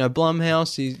 You know,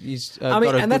 Blumhouse, he's got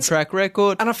a good track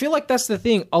record. And I feel like that's the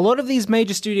thing. A lot of these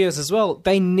major studios as well,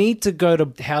 they need to go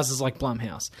to houses like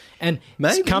Blumhouse. And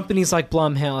companies like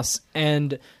Blumhouse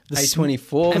and the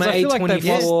A24. And I feel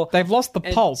like they've lost the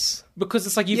pulse. Because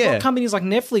it's like you've got companies like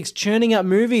Netflix churning out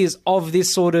movies of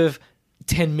this sort of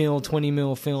 10 mil, 20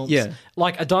 mil films. Yeah.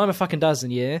 Like a dime a fucking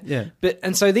dozen, yeah? Yeah.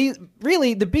 And so these,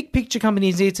 really, the big picture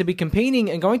companies need to be competing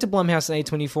and going to Blumhouse and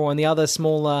A24 and the other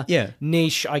smaller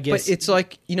niche, I guess. But it's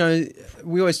like, you know,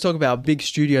 we always talk about big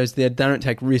studios there, they don't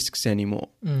take risks anymore.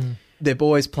 They're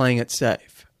always playing it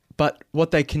safe. But what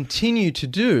they continue to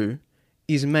do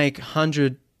is make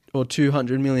 $100 or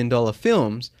 $200 million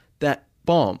films that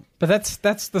bomb. But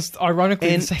that's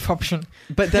ironically the safe option.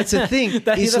 But that's the thing.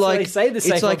 That's like, what they say the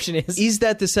safe option is. Is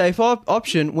that the safe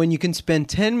option when you can spend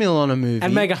 10 mil on a movie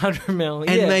and make 100 mil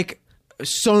and make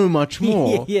so much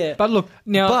more? Yeah. But look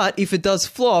now. But if it does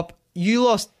flop, you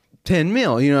lost 10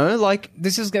 mil. You know, like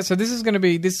this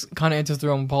kind of enters the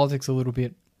realm of politics a little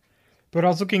bit. But I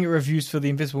was looking at reviews for The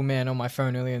Invisible Man on my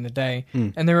phone earlier in the day,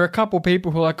 and there were a couple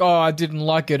people who were like, "Oh, I didn't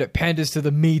like it. It panders to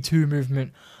the Me Too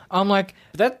movement." I'm like,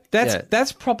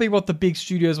 that's probably what the big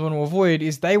studios want to avoid,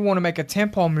 is they want to make a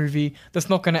tentpole movie that's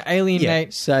not going to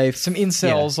alienate safe, some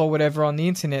incels or whatever on the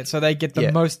internet, so they get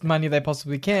the most money they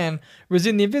possibly can. Whereas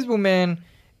in The Invisible Man,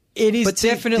 it is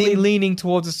definitely leaning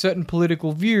towards a certain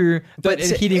political view, but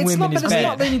hitting women is bad. It's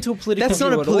not leaning to a political view. That's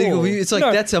not a political view. It's like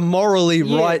that's a morally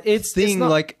right thing.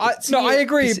 Like I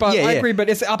agree, but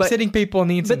it's upsetting people on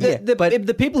the internet. But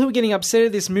the people who are getting upset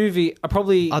at this movie are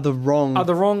probably the wrong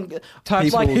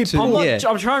types of people.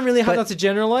 I'm trying really hard not to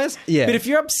generalize. Yeah. But if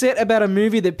you're upset about a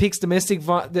movie that paints domestic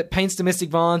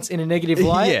violence in a negative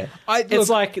light, it's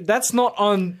like that's not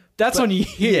on. That's on you.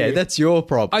 Yeah, that's your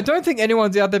problem. I don't think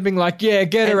anyone's out there being like, yeah,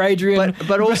 get her, Adrian.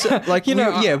 But also, like,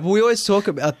 we always talk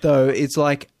about, though, it's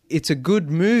like, it's a good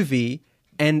movie,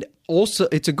 and also,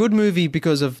 it's a good movie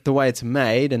because of the way it's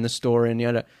made and the story and the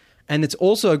other. And it's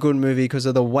also a good movie because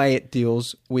of the way it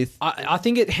deals with I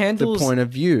think it handles the point of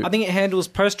view. I think it handles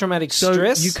post-traumatic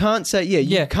stress. You can't say,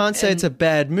 you can't say it's a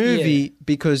bad movie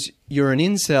because you're an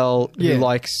incel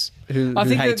who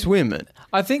hates women.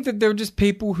 I think that there are just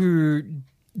people who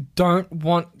don't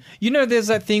want... You know, there's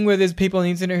that thing where there's people on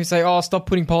the internet who say, oh, stop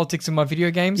putting politics in my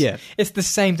video games. Yeah. It's the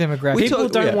same demographic. People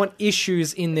don't want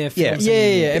issues in their films. Yeah.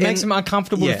 It makes them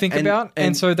uncomfortable to think about,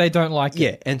 and so they don't like it.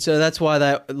 Yeah, and so that's why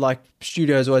they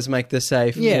studios always make the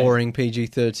safe, boring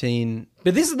PG-13...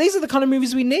 But these are the kind of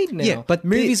movies we need now. Yeah, but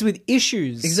movies with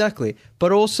issues. Exactly.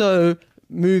 But also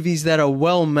movies that are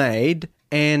well made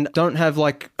and don't have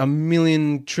like a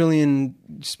million trillion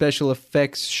special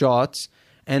effects shots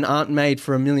and aren't made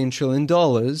for $1 million trillion,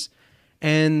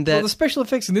 and that... Well, the special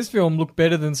effects in this film look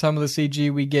better than some of the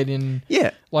CG we get in,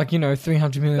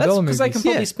 $300 million movies. Because they can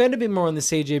probably spend a bit more on the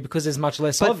CG because there's much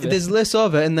less of it. There's less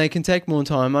of it, and they can take more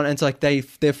time on it. And it's like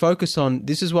they're focused on,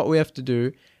 this is what we have to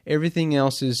do. Everything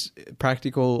else is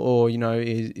practical or,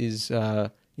 is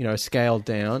scaled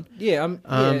down. Yeah,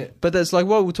 But that's like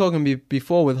what we were talking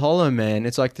before with Hollow Man.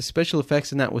 It's like the special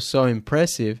effects in that was so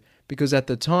impressive because at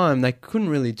the time they couldn't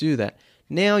really do that.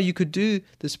 Now you could do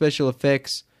the special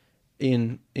effects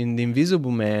in The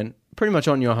Invisible Man pretty much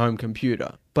on your home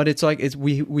computer. But it's like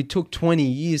we took 20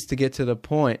 years to get to the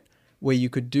point where you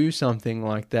could do something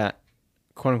like that,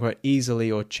 quote unquote,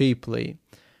 easily or cheaply.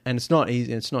 And it's not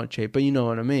easy, it's not cheap, but you know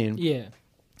what I mean. Yeah.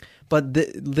 But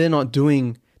they're not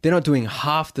doing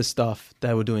half the stuff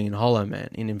they were doing in Hollow Man,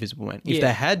 in Invisible Man. If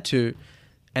they had to,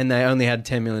 and they only had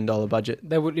 $10 million budget,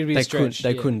 they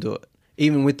couldn't do it.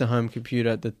 Even with the home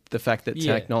computer, the fact that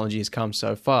technology has come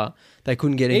so far, they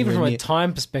couldn't get even from a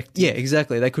time perspective. Yeah,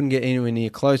 exactly. They couldn't get anywhere near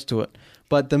close to it.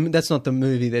 But that's not the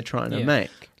movie they're trying to make.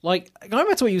 Like, going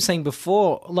back to what you were saying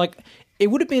before, like, it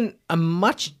would have been I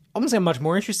wouldn't say a much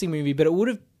more interesting movie, but it would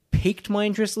have piqued my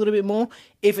interest a little bit more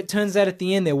if it turns out at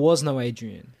the end there was no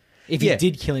Adrian. If he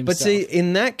did kill himself. But see,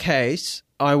 in that case,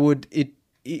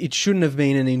 it shouldn't have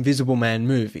been an Invisible Man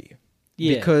movie.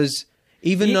 Yeah. Because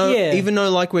even though,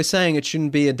 like we're saying, it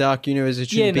shouldn't be a dark universe, it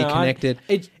shouldn't be connected.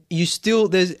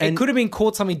 It could have been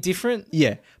called something different.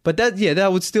 Yeah, but that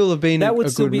would still have been a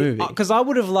good movie. Because I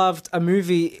would have loved a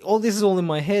movie. This is all in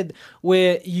my head,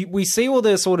 where we see all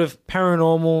the sort of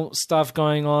paranormal stuff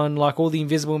going on, like all the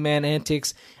Invisible Man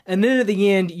antics, and then at the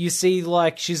end you see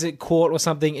like she's at court or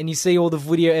something, and you see all the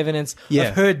video evidence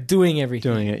of her doing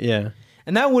everything, doing it. Yeah,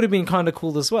 and that would have been kind of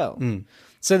cool as well.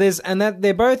 So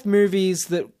they're both movies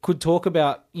that could talk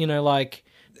about, like.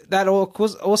 That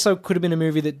also could have been a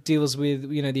movie that deals with,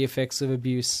 the effects of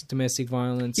abuse, domestic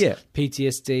violence,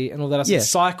 PTSD, and all that stuff,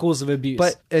 cycles of abuse.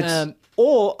 But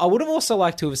or I would have also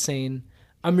liked to have seen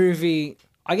a movie,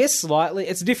 I guess slightly,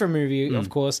 it's a different movie, of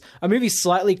course, a movie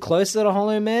slightly closer to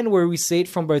Hollow Man, where we see it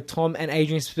from both Tom and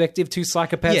Adrian's perspective, two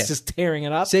psychopaths just tearing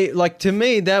it up. See, like, to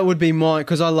me, that would be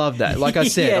because I love that. Like I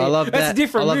said, I love that. That's a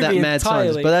different movie that Mad entirely.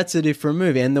 Scientist, but that's a different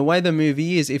movie. And the way the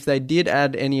movie is, if they did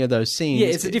add any of those scenes... Yeah,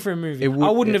 it's a different movie. I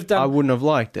wouldn't have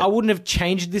liked it. I wouldn't have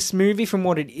changed this movie from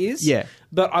what it is. Yeah.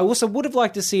 But I also would have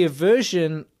liked to see a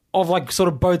version of like sort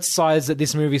of both sides that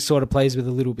this movie sort of plays with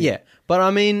a little bit. Yeah, but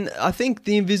I mean, I think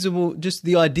just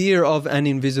the idea of an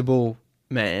invisible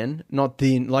man, not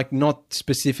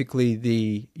specifically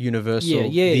the universal,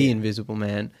 the Invisible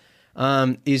Man,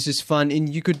 is just fun, and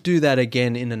you could do that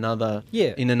again in another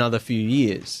few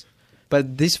years.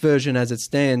 But this version, as it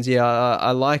stands,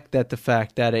 I like that the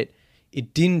fact that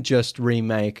it didn't just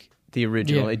remake the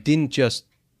original, it didn't just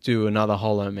do another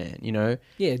Hollow Man, Yeah,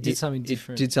 it did something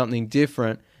different. It did something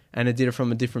different. And it did it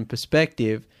from a different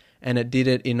perspective, and it did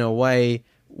it in a way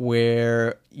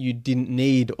where you didn't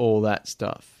need all that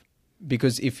stuff.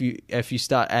 Because if you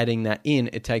start adding that in,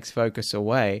 it takes focus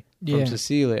away from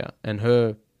Cecilia and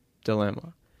her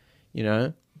dilemma,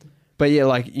 But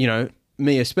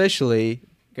me especially,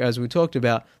 as we talked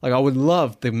about, like I would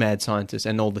love the Mad Scientist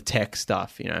and all the tech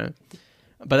stuff,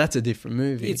 But that's a different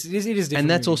movie. It is different. And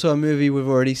that's also a movie we've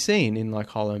already seen in like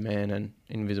Hollow Man and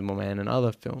Invisible Man and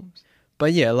other films.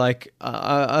 But yeah, like,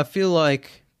 I feel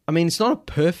like, I mean, it's not a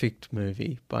perfect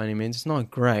movie by any means. It's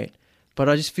not great. But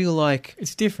I just feel like...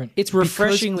 It's different. It's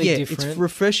refreshingly different. It's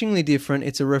refreshingly different.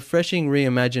 It's a refreshing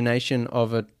reimagination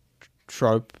of a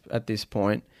trope at this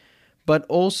point. But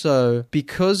also,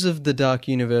 because of the Dark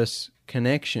Universe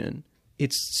connection,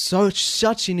 it's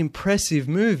such an impressive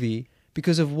movie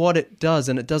because of what it does,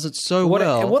 and it does it so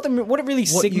well. What it really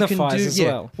signifies as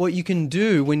well. What you can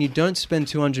do when you don't spend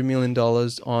 $200 million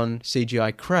on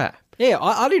CGI crap. Yeah,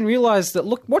 I didn't realise that,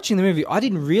 watching the movie, I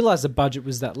didn't realise the budget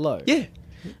was that low. Yeah.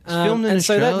 It's filmed in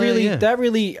Australia, that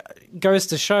really goes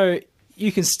to show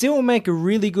you can still make a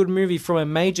really good movie from a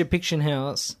major picture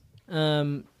house.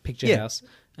 Studio.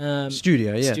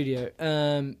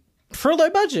 For a low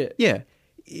budget. Yeah.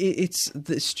 It's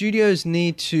the studios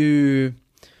need to...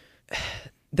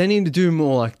 They need to do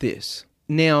more like this.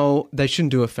 Now, they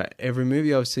shouldn't do it for every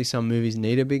movie. Obviously, some movies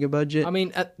need a bigger budget. I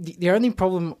mean, the only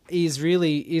problem is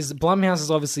Blumhouse is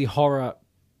obviously horror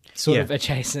sort of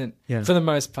adjacent for the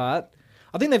most part.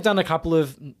 I think they've done a couple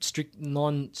of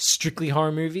non-strictly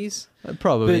horror movies.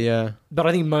 Probably, But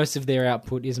I think most of their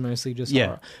output is mostly just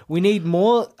horror. We need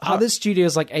more other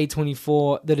studios like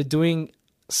A24 that are doing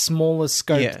smaller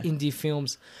scoped indie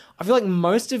films. I feel like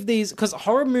most of these, because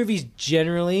horror movies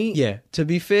generally... Yeah, to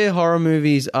be fair, horror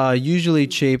movies are usually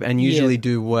cheap and usually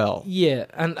do well. Yeah,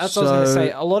 and that's what I was going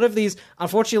to say. A lot of these,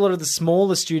 unfortunately, a lot of the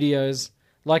smaller studios,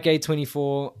 like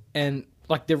A24, and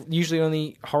like they're usually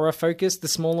only horror focused, the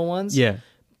smaller ones. Yeah.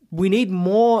 We need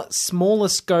more smaller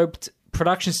scoped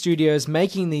production studios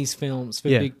making these films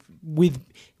for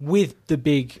with the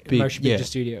big motion picture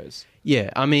studios.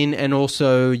 Yeah, I mean, and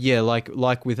also, yeah, like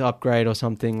with Upgrade or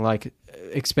something, like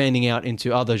expanding out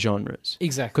into other genres.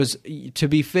 Exactly. Because to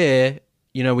be fair,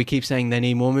 you know, we keep saying they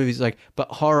need more movies, like, but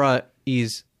horror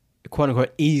is quote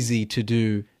unquote easy to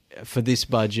do for this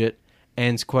budget,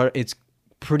 and it's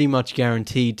pretty much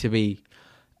guaranteed to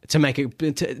make it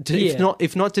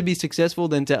if not to be successful,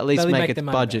 then to at least make its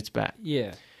budgets back.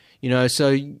 Yeah. You know, so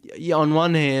yeah, on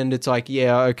one hand, it's like,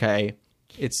 yeah, okay,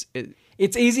 it's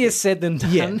easier said than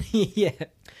done. Yeah. Yeah.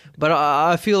 But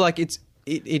I feel like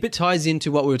it ties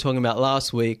into what we were talking about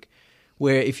last week,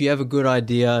 where if you have a good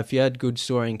idea, if you had good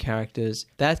story and characters,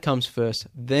 that comes first.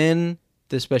 Then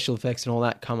the special effects and all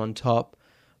that come on top.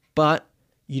 But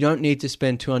you don't need to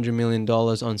spend $200 million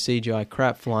on CGI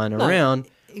crap flying around.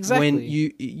 Exactly. When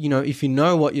you know, if you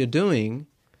know what you're doing.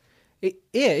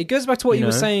 It goes back to what you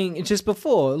were saying just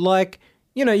before. Like,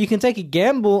 you know, you can take a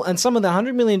gamble, and some of the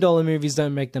 $100 million movies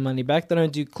don't make their money back. They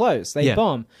don't do close. They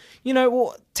bomb. You know,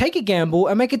 well, take a gamble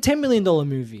and make a $10 million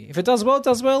movie. If it does well, it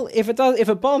does well. If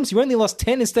it bombs, you only lost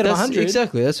 10 instead of 100.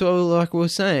 Exactly. That's what we were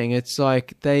saying. It's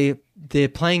like they're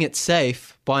playing it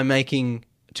safe by making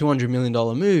 $200 million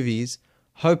movies,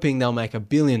 hoping they'll make $1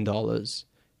 billion,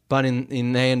 but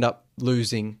they end up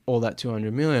losing all that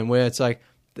 $200 million. Where it's like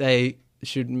they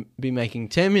should be making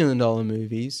 $10 million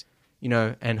movies, you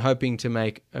know, and hoping to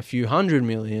make a few $100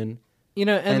 million. You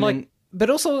know, and like,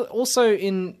 but also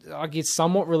in, I guess,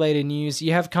 somewhat related news,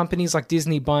 you have companies like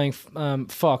Disney buying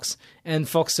Fox, and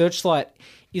Fox Searchlight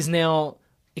is now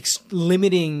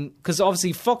limiting, because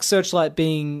obviously Fox Searchlight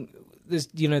being,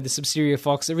 you know, the subsidiary of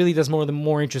Fox, it really does more of the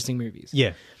more interesting movies.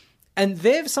 Yeah. And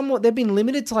they've been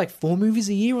limited to like 4 movies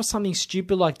a year or something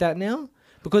stupid like that now.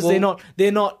 Because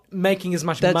they're not making as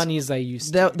much money as they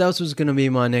used to. That was going to be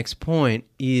my next point,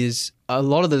 is a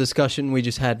lot of the discussion we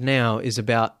just had now is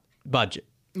about budget.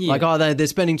 Yeah. Like, they're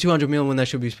spending $200 million when they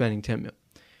should be spending $10 million.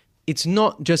 It's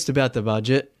not just about the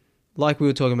budget. Like we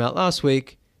were talking about last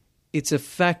week, it's a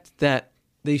fact that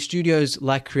these studios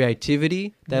lack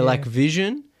creativity, they lack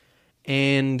vision,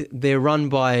 and they're run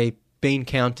by bean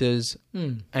counters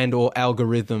and or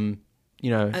algorithm. You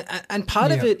know, and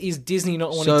part of it is Disney not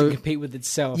wanting to compete with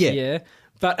itself. Yeah.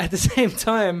 But at the same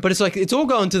time, but it's like it's all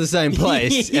going to the same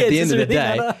place at the end of the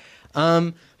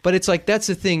day. But it's like, that's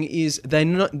the thing, is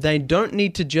they don't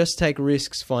need to just take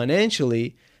risks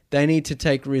financially. They need to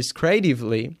take risks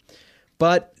creatively.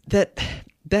 But that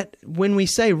when we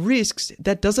say risks,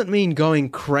 that doesn't mean going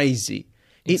crazy.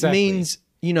 Exactly. It means,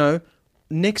 you know,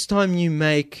 next time you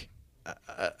make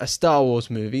a Star Wars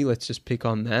movie, let's just pick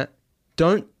on that.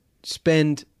 Don't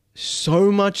spend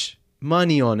so much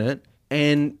money on it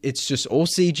and it's just all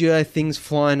CGI things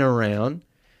flying around.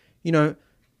 You know,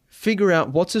 figure out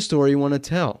what's the story you want to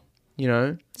tell, you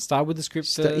know. Start with the script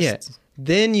first. Yeah.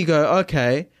 Then you go,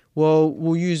 okay, well,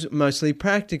 we'll use mostly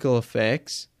practical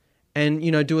effects and,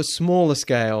 you know, do a smaller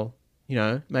scale, you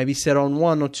know, maybe set on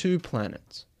 1 or 2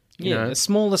 planets. You know? A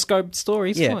smaller scoped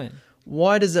story is fine.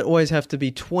 Why does it always have to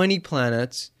be 20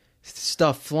 planets,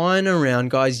 stuff flying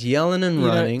around, guys yelling and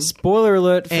running? Spoiler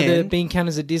alert for the bean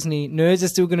counters at Disney. Nerds are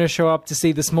still going to show up to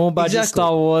see the small budget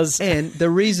Star Wars. And the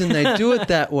reason they do it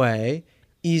that way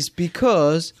is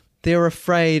because they're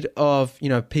afraid of, you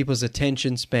know, people's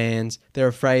attention spans. They're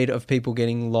afraid of people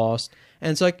getting lost.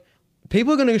 And it's like,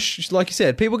 people are going to, like you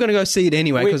said, people are going to go see it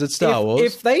anyway because it's Star Wars.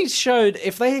 If they showed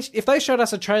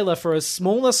us a trailer for a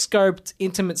smaller scoped,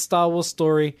 intimate Star Wars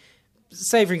story,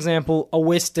 say, for example, a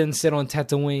Western set on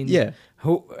Tatooine.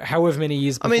 However many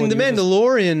years before. I mean, The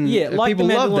Mandalorian, people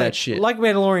love that shit. Like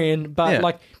Mandalorian,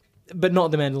 but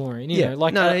not The Mandalorian. You know,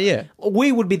 like,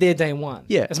 we would be there day one.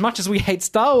 Yeah. As much as we hate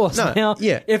Star Wars now,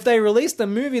 if they released a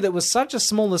movie that was such a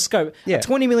smaller scope, a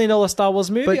 $20 million Star Wars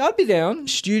movie, I'd be down.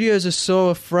 Studios are so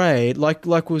afraid, like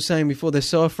we were saying before, they're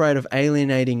so afraid of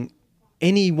alienating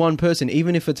any one person,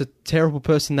 even if it's a terrible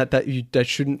person that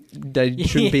shouldn't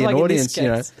be an audience, you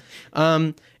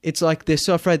know. It's like they're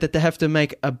so afraid that they have to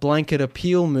make a blanket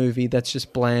appeal movie that's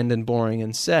just bland and boring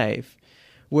and safe.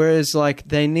 Whereas, like,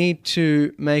 they need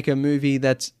to make a movie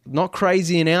that's not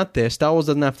crazy and out there. Star Wars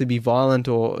doesn't have to be violent,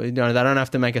 or, you know, they don't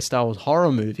have to make a Star Wars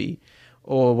horror movie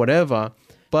or whatever.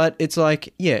 But it's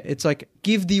like,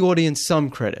 give the audience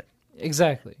some credit.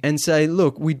 Exactly. And say,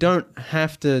 look, we don't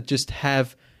have to just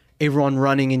have everyone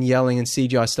running and yelling and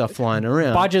CGI stuff flying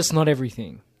around. Budget's not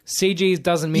everything. CG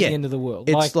doesn't mean the end of the world.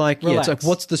 It's it's like,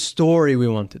 what's the story we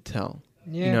want to tell?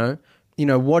 Yeah. You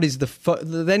know, what is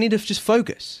they need to just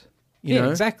focus. You know?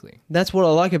 Exactly. That's what I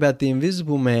like about The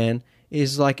Invisible Man,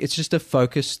 is like, it's just a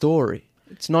focused story.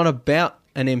 It's not about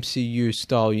an MCU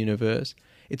style universe.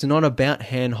 It's not about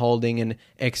hand-holding and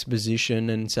exposition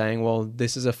and saying, well,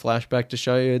 this is a flashback to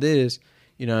show you this,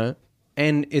 you know.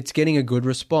 and it's getting a good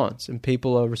response, and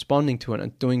people are responding to it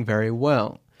and doing very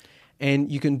well.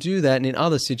 And you can do that in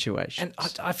other situations.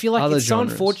 And I feel like it's so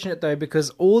unfortunate, though,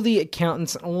 because all the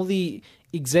accountants and all the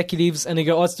executives, and they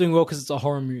go, it's doing well because it's a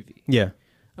horror movie. Yeah.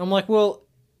 I'm like, well,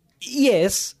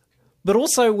 yes, but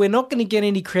also we're not going to get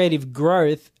any creative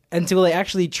growth until they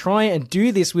actually try and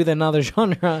do this with another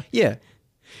genre. Yeah.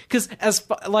 Because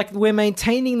we're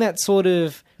maintaining that sort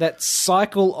of that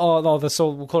cycle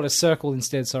we'll call it a circle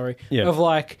instead. Sorry, of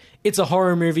like it's a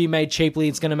horror movie made cheaply.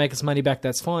 It's going to make us money back.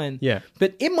 That's fine. Yeah,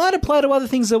 but it might apply to other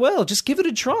things as well. Just give it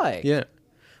a try. Yeah,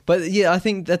 but I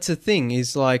think that's the thing.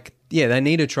 Is like they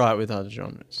need to try it with other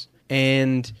genres,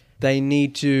 and they don't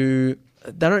need to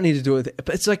do it.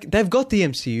 But it's like they've got the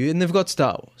MCU and they've got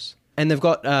Star Wars and they've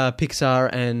got Pixar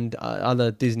and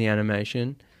other Disney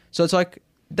animation. So it's like.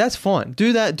 That's fine.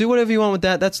 Do that. Do whatever you want with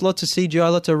that. That's lots of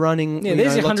CGI, lots of running. Yeah,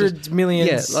 there's hundreds,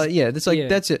 millions. Yeah,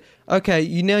 that's it. Okay,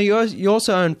 you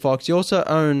also own Fox. You also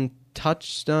own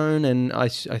Touchstone, and I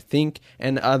think,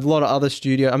 and a lot of other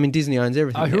studio. I mean, Disney owns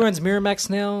everything. Who owns Miramax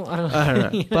now? I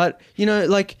don't know. But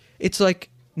it's like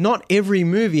not every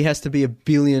movie has to be $1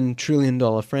 billion, $1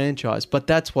 trillion franchise. But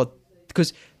that's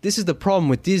because this is the problem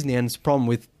with Disney, and it's the problem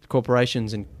with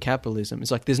corporations and capitalism.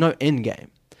 It's like there's no end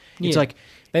game. It's like.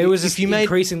 It was just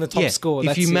increasing the top score.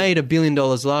 If you made $1 billion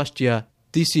last year,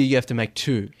 this year you have to make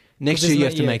 2. Next year you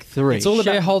have to make 3. It's all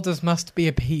about shareholders must be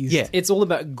appeased. Yeah. It's all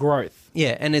about growth.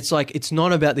 Yeah, and it's like it's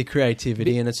not about the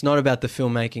creativity and it's not about the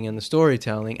filmmaking and the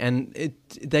storytelling. And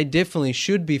they definitely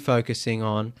should be focusing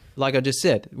on, like I just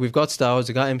said, we've got Star Wars,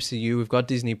 we've got MCU, we've got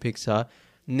Disney Pixar.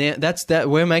 Now that's that.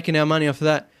 We're making our money off of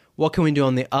that. What can we do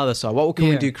on the other side? What can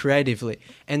we do creatively?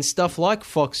 And stuff like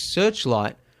Fox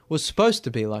Searchlight was supposed to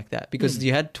be like that because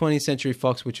you had 20th Century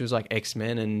Fox, which was like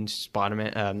X-Men and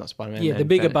Spider-Man, not Spider-Man. Yeah, the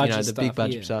bigger budget stuff. The big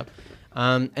budget stuff.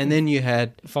 And then you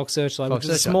had Fox Searchlight, which is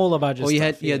a smaller budget stuff. Well,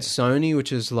 you had Sony,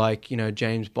 which is like,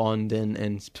 James Bond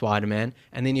and Spider-Man.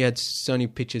 And then you had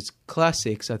Sony Pictures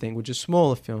Classics, I think, which is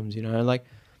smaller films,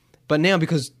 But now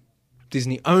because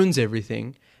Disney owns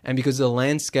everything and because the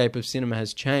landscape of cinema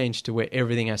has changed to where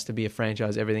everything has to be a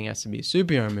franchise, everything has to be a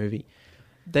superhero movie,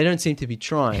 they don't seem to be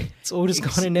trying. It's all just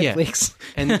gone to Netflix.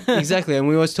 Yeah. And exactly, and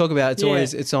we always talk about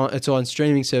it's on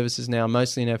streaming services now,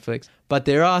 mostly Netflix. But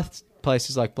there are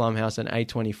places like Blumhouse and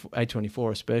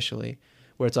A24 especially,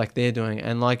 where it's like they're doing it.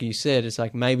 And like you said, it's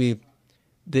like maybe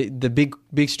the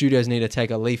big studios need to take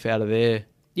a leaf out of their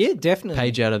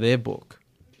page out of their book.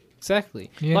 Exactly.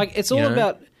 Yeah. Like it's all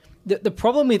about the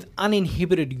problem with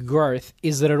uninhibited growth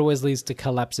is that it always leads to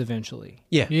collapse eventually.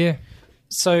 Yeah. Yeah.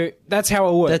 So that's how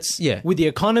it works. With the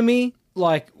economy,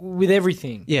 like with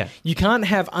everything. Yeah. You can't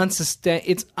have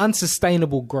it's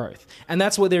unsustainable growth. And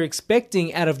that's what they're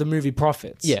expecting out of the movie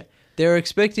profits. Yeah. They're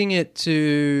expecting it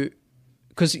to...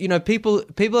 Because, people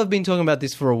have been talking about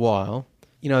this for a while.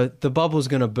 The bubble's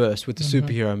going to burst with the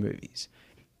superhero movies.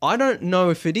 I don't know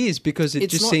if it is because it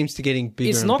seems to getting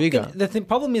bigger and bigger. The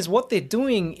problem is what they're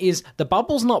doing is the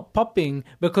bubble's not popping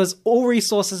because all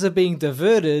resources are being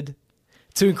diverted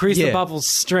to increase the bubble's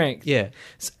strength. Yeah.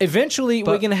 So eventually,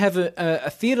 we're going to have a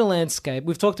theatre landscape.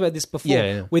 We've talked about this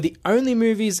before. Where the only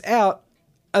movies out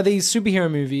are these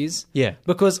superhero movies. Yeah.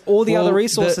 Because all the other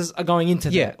resources are going into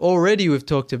them. Yeah. Already we've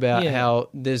talked about how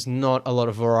there's not a lot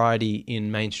of variety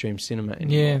in mainstream cinema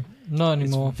anymore. Yeah. Not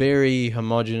anymore. It's very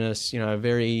homogenous,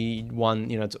 very one,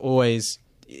 it's always...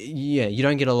 Yeah, you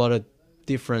don't get a lot of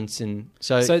difference in...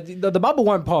 So the bubble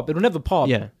won't pop. It'll never pop.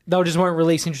 Yeah. They'll just won't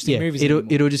release interesting movies anymore.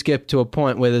 It'll just get to a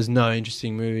point where there's no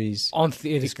interesting movies... On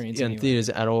theatre screens on theatres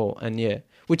at all. And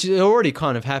which is already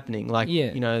kind of happening. Like,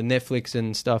 Netflix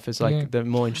and stuff is like the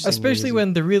more interesting especially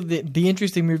when the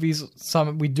interesting movies,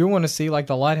 some we do want to see, like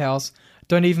The Lighthouse,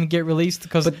 don't even get released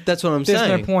because but that's what I'm saying.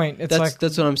 There's no point. That's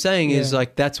what I'm saying is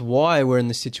like that's why we're in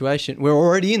this situation. We're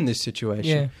already in this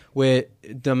situation where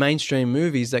the mainstream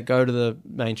movies that go to the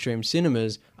mainstream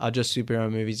cinemas are just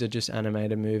superhero movies, are just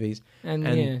animated movies,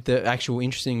 and the actual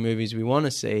interesting movies we want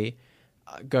to see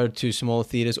go to smaller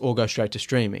theaters or go straight to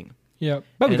streaming. Yeah,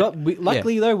 but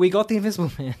luckily though we got The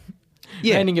Invisible Man.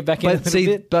 Handing it back in a little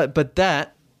bit. But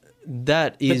that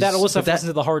also falls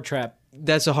into the horror trap.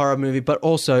 That's a horror movie, but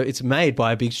also it's made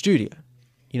by a big studio,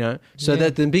 so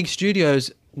that the big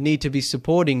studios need to be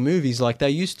supporting movies like they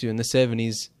used to in the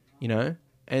 70s,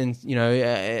 and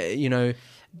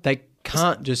they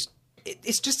can't just.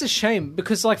 It's just a shame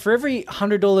because, like, for every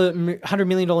 $100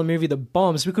 million movie that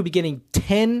bombs, we could be getting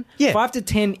 5 to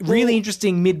 10 really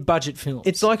interesting mid-budget films.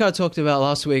 It's like I talked about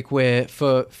last week, where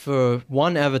for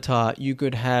one Avatar you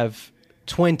could have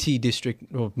 20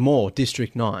 District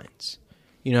 9s,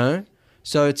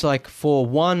 So it's like for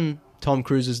one Tom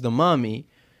Cruise's The Mummy,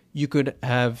 you could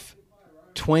have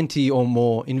 20 or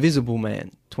more Invisible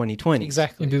Man 2020.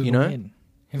 Exactly. Invisible You know? Men.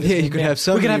 Yeah, you could have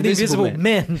so We many could have the Invisible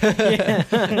Men.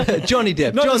 Yeah. Johnny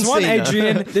Depp, Not John just one Cena.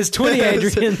 Adrian. There's 20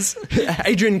 Adrians.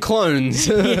 Adrian clones.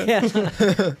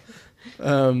 Yeah.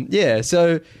 Yeah,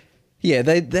 so yeah,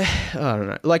 they I don't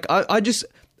know. Like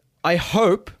I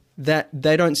hope that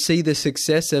they don't see the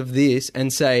success of this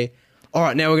and say, all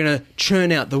right, now we're going to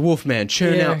churn out the Wolfman,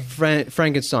 churn out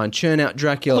Frankenstein, churn out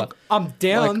Dracula. Look, I'm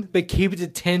down, but keep it to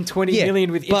 10, 20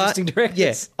 million with interesting directors.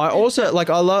 Yeah, I also like.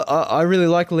 I really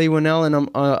like Leigh Whannell, and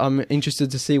I'm interested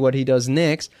to see what he does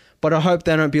next. But I hope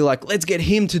they don't be like, let's get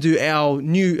him to do our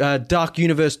new Dark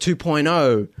Universe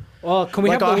 2.0. Oh, can we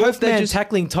have the Wolfman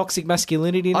tackling toxic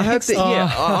masculinity next? I hope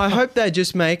that, I hope they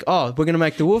just make, we're going to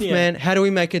make the Wolfman. How do we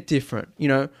make it different? You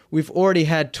know, we've already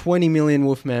had 20 million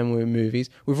Wolfman movies.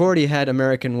 We've already had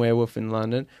American Werewolf in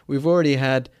London. We've already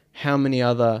had how many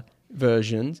other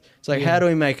versions? It's like, how do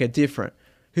we make it different?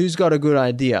 Who's got a good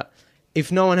idea?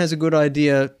 If no one has a good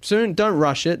idea soon, don't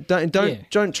rush it.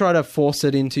 Don't try to force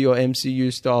it into your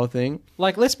MCU style thing.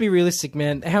 Like, let's be realistic,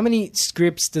 man. How many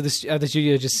scripts are the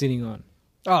studio just sitting on?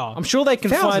 Oh, I'm sure they can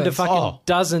find a fucking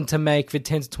dozen to make for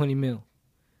 10 to 20 mil.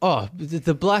 Oh,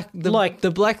 the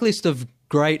blacklist of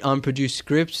great unproduced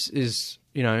scripts is,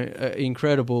 you know,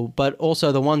 incredible, but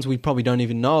also the ones we probably don't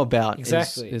even know about.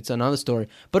 Exactly. It's another story.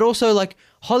 But also, like,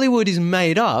 Hollywood is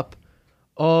made up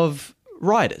of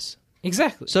writers.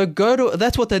 Exactly. So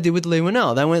that's what they did with Leigh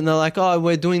Whannell. They went and they're like,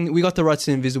 we got the rights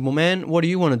to Invisible Man. What do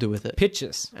you want to do with it?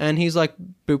 Pitches. And he's like,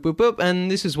 boop, boop, boop, and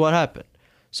this is what happened.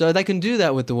 So they can do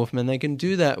that with the Wolfman. They can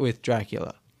do that with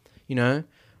Dracula, you know?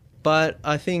 But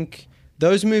I think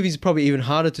those movies are probably even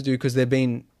harder to do because they're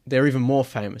even more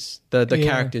famous. The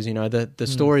characters, you know, the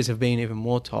stories have been even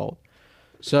more told.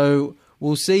 So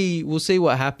we'll see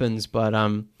what happens. But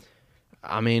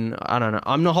I mean, I don't know.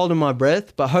 I'm not holding my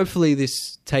breath, but hopefully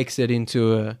this takes it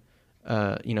into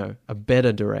a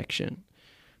better direction.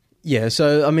 Yeah.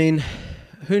 So I mean,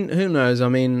 who knows? I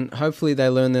mean, hopefully they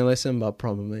learn their lesson, but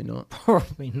probably not.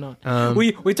 Probably not.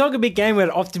 We talk a big game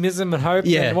with optimism and hope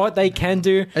and what they can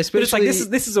do. Especially, but it's like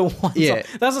this is a once-off.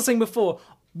 That's what I was saying before.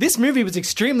 This movie was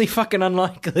extremely fucking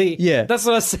unlikely. Yeah. That's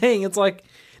what I was saying. It's like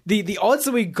the odds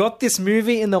that we got this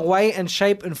movie in the way and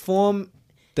shape and form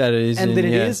that it is and that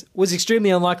it is was extremely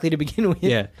unlikely to begin with.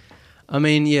 Yeah. I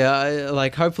mean,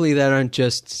 like hopefully they don't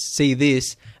just see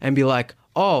this and be like,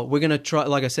 oh, we're going to try,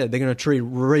 like I said, they're going to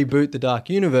reboot the Dark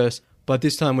Universe, but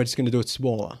this time we're just going to do it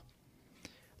smaller.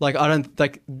 Like,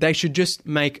 they should just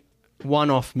make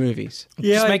one-off movies.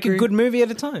 Yeah, just make a good movie at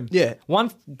a time. Yeah.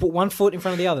 Put one foot in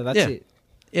front of the other, that's it.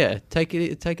 Yeah, take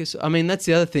it. I mean, that's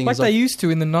the other thing. Like they used to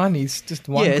in the 90s, just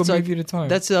one good movie at a time.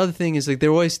 That's the other thing is like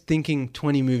they're always thinking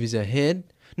 20 movies ahead.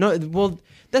 No, well,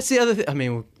 that's the other thing. I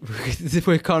mean,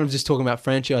 we're kind of just talking about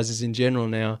franchises in general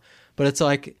now, but it's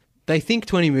like they think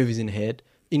 20 movies ahead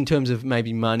in terms of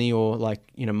maybe money or like,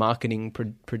 you know, marketing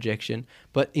projection.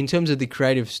 But in terms of the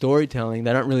creative storytelling,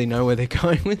 they don't really know where they're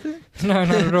going with it. No,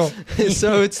 not at all.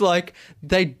 So it's like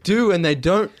they do and they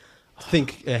don't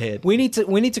think ahead. We need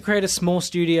to create a small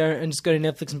studio and just go to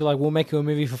Netflix and be like, we'll make you a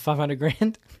movie for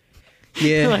 $500,000.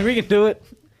 Yeah. Like, we can do it.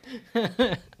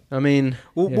 I mean,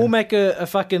 we'll make a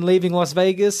fucking Leaving Las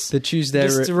Vegas. The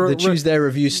Tuesday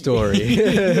review story.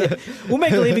 Yeah. We'll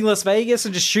make a Leaving Las Vegas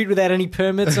and just shoot without any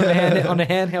permits on a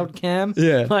handheld cam.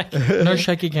 Yeah. Like, no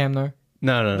shaky cam though.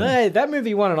 No. Hey, that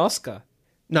movie won an Oscar.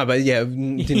 No, but it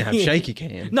didn't have shaky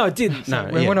cam. No, it didn't. No,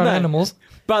 we went on animals.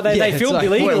 But they filmed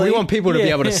illegally. We want people to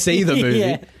be able to see the movie.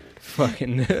 Yeah.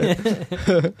 Fucking.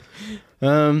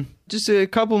 Just a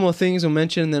couple more things we'll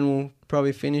mention, and then we'll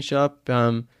probably finish up.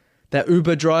 That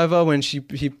Uber driver, when he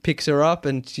picks her up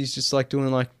and she's just like doing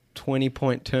like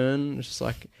 20-point turn, it's just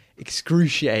like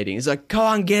excruciating. It's like, come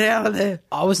on, get out of there.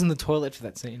 I was in the toilet for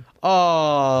that scene.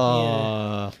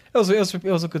 Oh, yeah. It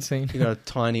was a good scene. You got a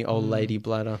tiny old lady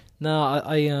bladder. No,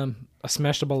 I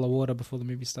smashed a bowl of water before the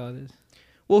movie started.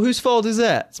 Well, whose fault is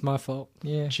that? It's my fault.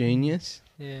 Yeah, Yeah. Genius.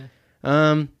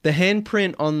 The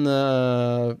handprint on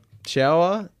the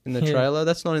shower in the trailer,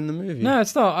 that's not in the movie. No,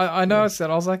 it's not. I noticed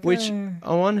that. I was like, which on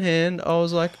one hand I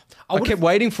was like, I kept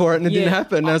waiting for it and it didn't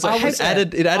happen. I was like, it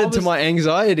added to my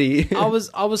anxiety. I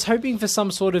was hoping for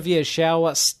some sort of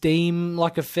shower steam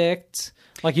like effect.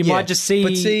 Like you might just see.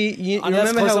 But see, you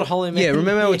remember how Hollow Man? Yeah,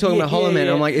 remember how we're talking about Hollow Man?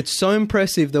 I'm like, it's so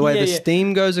impressive the way the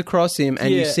steam goes across him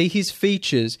and you see his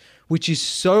features, which is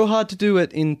so hard to do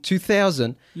it in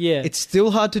 2000. Yeah, it's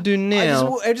still hard to do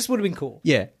now. It just would have been cool.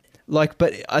 Yeah. Like,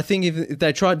 but I think if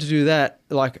they tried to do that,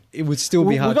 like, it would still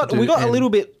be hard to do. We got a little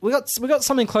bit. We got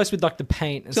something close with like the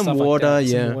paint and some stuff water, like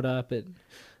that. yeah. Some water, but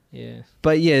yeah.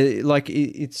 But yeah, like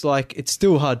it's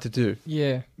still hard to do.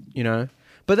 Yeah, you know.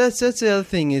 But that's the other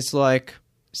thing is like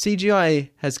CGI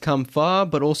has come far,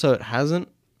 but also it hasn't.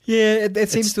 Yeah, it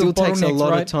seems to still takes a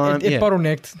lot of time. It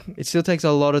bottlenecked. It still takes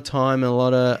a lot of time and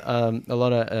a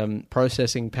lot of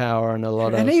processing power and a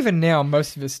lot of. And even now,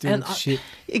 most of it's still shit.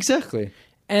 Exactly.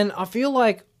 And I feel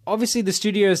like obviously the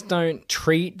studios don't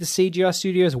treat the CGI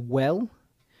studios well.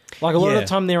 Like a lot of the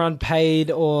time they're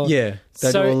unpaid or they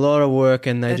do a lot of work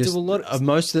and they just do a lot of,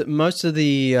 most of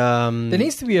the there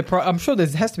needs to be I'm sure there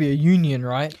has to be a union,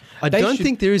 right? I don't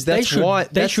think there is. That's why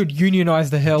they should unionize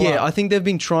the hell up. I think they've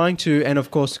been trying to, and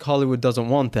of course Hollywood doesn't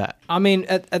want that. I mean,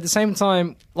 at the same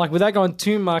time, like without going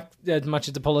too much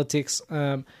into politics,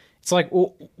 it's like,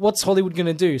 well, what's Hollywood going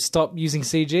to do? Stop using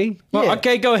CG? Well,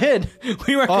 okay, go ahead.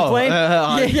 We won't complain.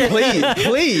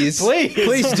 Please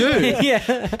do.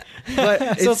 Yeah.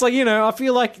 But so it's like, I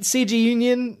feel like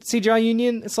CGI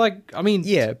union, it's like, I mean...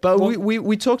 Yeah, but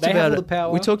we talked about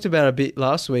it. We talked about it a bit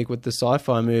last week with the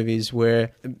sci-fi movies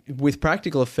where with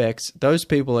practical effects, those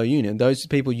people are union. Those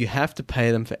people, you have to pay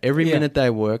them for every minute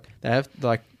they work. They have,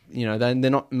 like... they're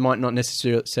not might not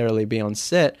necessarily be on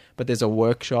set, but there's a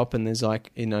workshop and there's like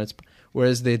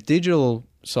whereas the digital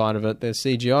side of it, the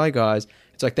CGI guys,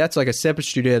 it's like that's like a separate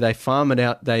studio. They farm it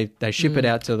out, they ship it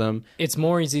out to them. It's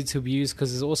more easy to use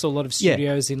because there's also a lot of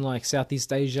studios in like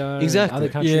Southeast Asia, exactly, and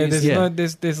other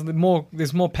countries.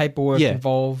 There's more paperwork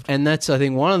involved, and that's I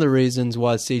think one of the reasons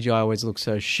why CGI always looks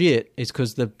so shit is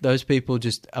because those people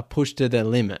just are pushed to their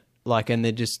limit, like, and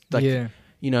they're just like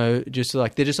just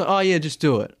like they're just like, oh yeah, just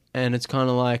do it. And it's kind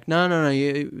of like, no,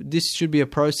 this should be a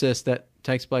process that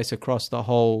takes place across the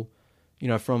whole,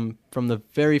 from the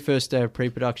very first day of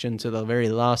pre-production to the very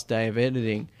last day of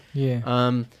editing.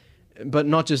 Yeah. But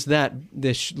not just that.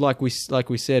 There's like we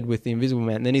said with The Invisible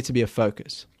Man, there needs to be a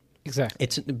focus. Exactly.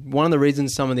 It's one of the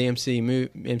reasons some of the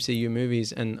MCU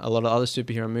movies and a lot of other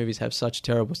superhero movies have such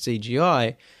terrible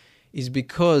CGI is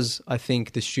because I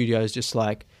think the studio is just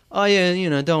like, oh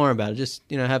yeah, don't worry about it. Just,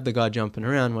 have the guy jumping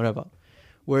around, whatever.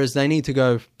 Whereas they need to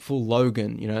go full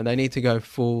Logan, they need to go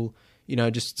full,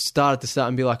 just start at the start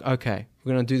and be like, okay,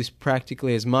 we're going to do this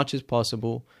practically as much as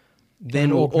possible.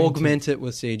 Then we'll augment it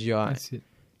with CGI. That's it.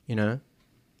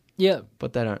 Yeah.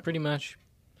 But they don't. Pretty much.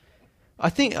 I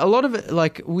think a lot of it,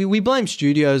 like, we blame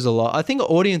studios a lot. I think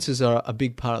audiences are a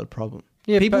big part of the problem.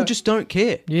 Yeah, people just don't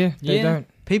care. Yeah, they don't.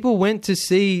 People went to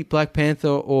see Black Panther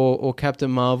or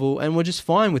Captain Marvel and were just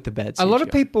fine with the bad CGI. A lot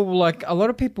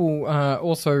of people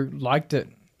also liked it.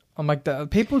 I'm like,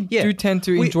 people do tend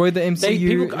to enjoy the MCU.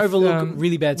 People overlook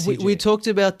really bad CGI. We talked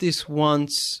about this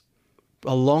once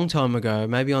a long time ago,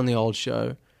 maybe on the old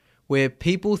show, where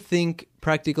people think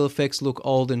practical effects look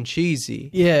old and cheesy.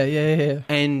 Yeah.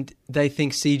 And they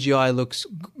think CGI looks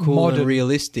cool and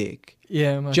realistic.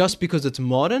 Yeah. Just because it's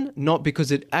modern, not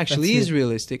because it actually is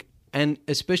realistic. And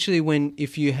especially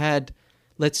if you had,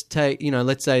 let's take the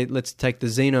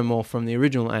xenomorph from the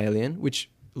original Alien, which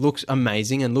looks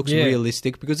amazing and looks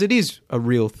realistic because it is a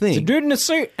real thing. It's a dude in a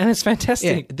suit and it's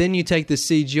fantastic. Yeah. Then you take the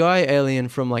CGI alien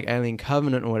from like Alien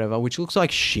Covenant or whatever, which looks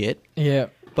like shit. Yeah.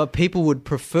 But people would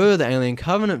prefer the Alien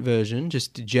Covenant version,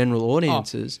 just to general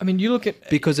audiences. I mean, you look at...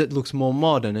 Because it looks more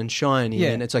modern and shiny,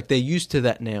 and it's like they're used to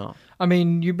that now. I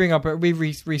mean, you bring up... We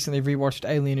recently rewatched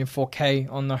Alien in 4K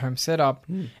on the home setup,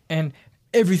 and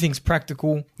everything's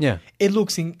practical. Yeah. It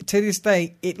looks... to this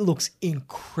day, it looks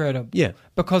incredible. Yeah.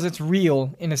 Because it's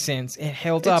real, in a sense. It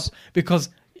held up because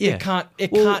it can't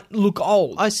look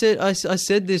old. I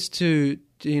said this to...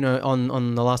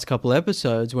 on the last couple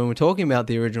episodes when we're talking about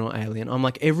the original Alien, I'm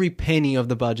like, every penny of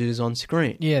the budget is on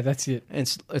screen. Yeah, that's it.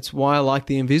 And it's why I like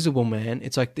The Invisible Man.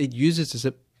 It's like it uses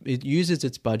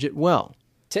its budget well.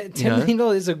 $10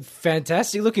 million is a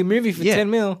fantastic looking movie for $10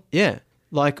 million. Yeah.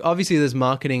 Like, obviously there's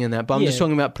marketing and that, but I'm just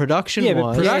talking about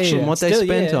production-wise and what they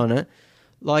spent on it.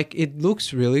 Like, it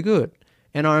looks really good.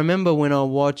 And I remember when I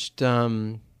watched...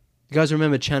 you guys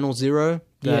remember Channel Zero?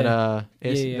 That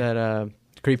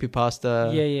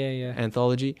creepypasta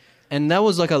anthology, and that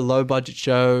was like a low budget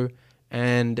show,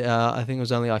 and I think it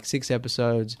was only like 6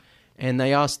 episodes, and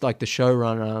they asked like the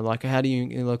showrunner, like, how do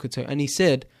you look at it? And he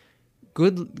said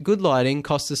good lighting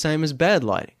costs the same as bad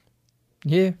lighting.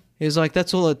 He was like,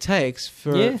 that's all it takes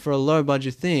for a low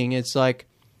budget thing. It's like,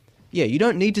 you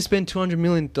don't need to spend $200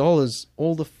 million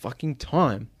all the fucking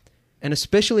time, and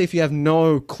especially if you have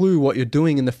no clue what you're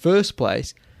doing in the first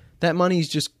place, that money's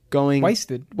just going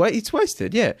wasted. It's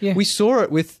wasted. Yeah. We saw it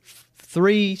with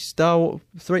 5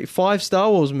 Star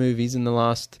Wars movies in the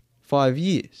last 5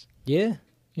 years. Yeah.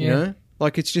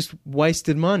 Like, it's just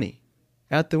wasted money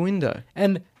out the window.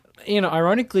 And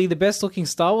ironically, the best looking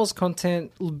Star Wars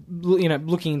content,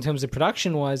 looking in terms of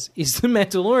production wise, is The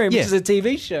Mandalorian, which is a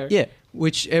TV show. Yeah,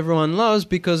 which everyone loves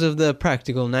because of the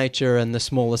practical nature and the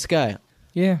smaller scale.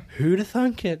 Yeah. Who'd have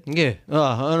thunk it? Yeah. Oh,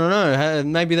 I don't know.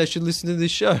 Maybe they should listen to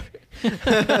this show.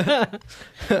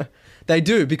 They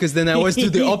do, because then they always do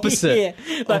the opposite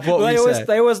of what we say.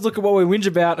 They always look at what we whinge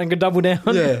about and can double down.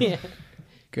 Yeah.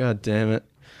 God damn it.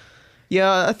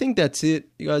 Yeah, I think that's it.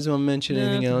 You guys want to mention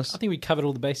anything else? I think we covered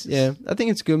all the bases. Yeah, I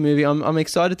think it's a good movie. I'm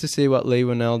excited to see what Leigh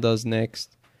Whannell does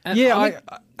next. I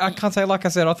can't say, like I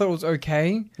said, I thought it was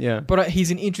okay. Yeah. But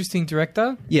he's an interesting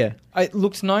director. Yeah. It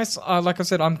looks nice. Like I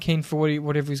said, I'm keen for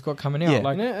whatever he's got coming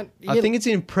out. Yeah. I think it's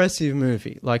an impressive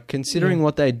movie. Like, considering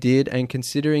what they did and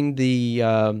considering the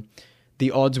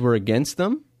odds were against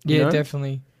them. Yeah,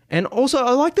 definitely. And also,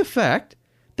 I like the fact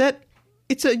that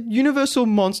it's a Universal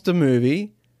monster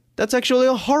movie that's actually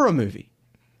a horror movie.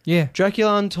 Yeah.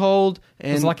 Dracula Untold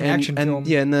and... It was like an action film.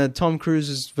 Yeah, and the Tom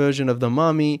Cruise's version of The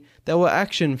Mummy, they were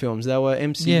action films. They were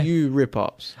MCU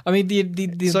rip-offs. I mean,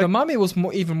 the Mummy was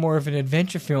even more of an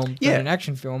adventure film than an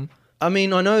action film. I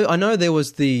mean, I know there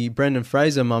was the Brendan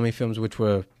Fraser Mummy films, which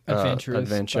were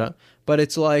adventure, but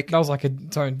it's like... That was like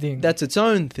its own thing. That's its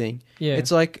own thing. Yeah.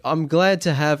 It's like, I'm glad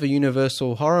to have a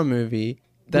Universal horror movie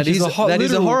that is a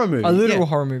horror movie. A literal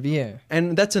horror movie, yeah.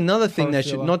 And that's another thing they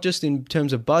should, not just in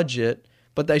terms of budget,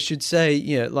 but they should say,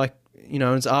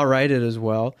 it's R-rated as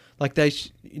well. Like,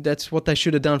 that's what they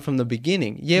should have done from the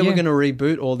beginning. Yeah, we're going to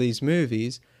reboot all these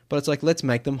movies, but it's like, let's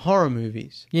make them horror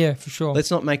movies. Yeah, for sure.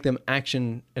 Let's not make them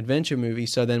action-adventure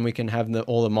movies, so then we can have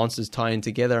all the monsters tie in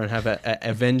together and have a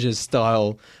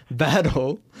Avengers-style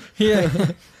battle.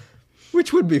 Yeah.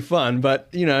 Which would be fun, but,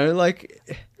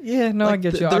 Yeah, no, I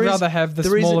get you. I'd rather have the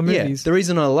smaller movies. The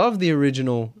reason I love the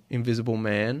original Invisible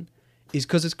Man is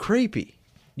because it's creepy.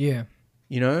 Yeah.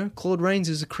 Claude Rains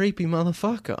is a creepy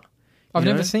motherfucker. I've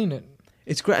never seen it.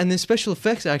 It's great, and the special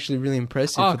effects are actually really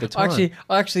impressive for the time.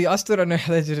 Actually, I still don't know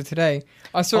how they did it today.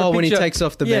 I saw a picture. When he takes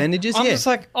off the bandages? I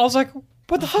was like,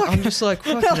 what the fuck? I'm just like,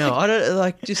 fucking hell. I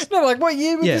don't, just... No, like, what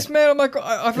year was this man? I'm like,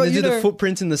 I thought, they did the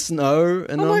footprints in the snow,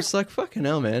 and I'm just like, fucking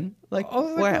hell, man. Like,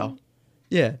 wow.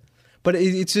 Yeah. But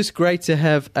it's just great to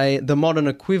have the modern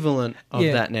equivalent of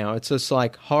that now. It's just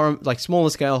like horror, like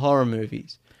smaller scale horror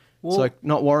movies. Well, it's like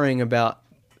not worrying about...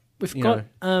 We've got...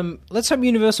 let's hope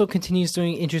Universal continues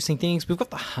doing interesting things. We've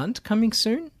got The Hunt coming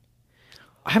soon.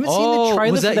 I haven't seen the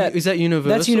trailer for that. Is that Universal?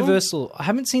 That's Universal. I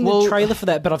haven't seen the trailer for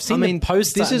that, but I've seen the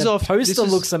poster. The poster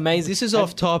looks amazing. This is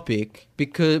off topic,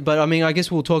 but I guess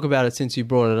we'll talk about it since you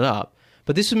brought it up.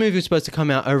 But this movie was supposed to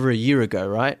come out over a year ago,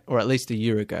 right? Or at least a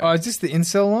year ago. Oh, is this the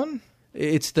incel one?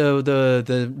 It's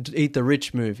the Eat the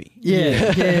Rich movie.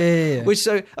 Yeah.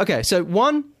 So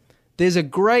one, there's a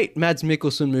great Mads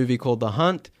Mikkelsen movie called The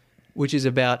Hunt, which is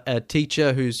about a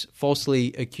teacher who's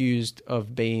falsely accused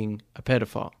of being a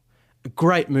pedophile. A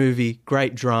great movie,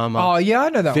 great drama. Oh, yeah, I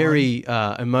know that very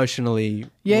emotionally raw.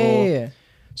 Yeah.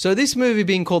 So this movie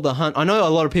being called The Hunt, I know a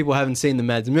lot of people haven't seen the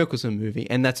Mads Mikkelsen movie,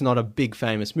 and that's not a big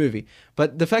famous movie.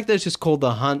 But the fact that it's just called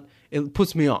The Hunt, it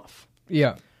puts me off.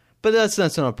 Yeah. But that's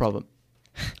not a problem.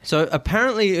 So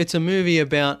apparently it's a movie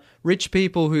about rich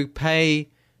people who pay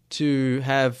to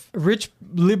have... Rich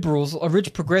liberals or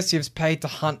rich progressives pay to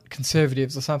hunt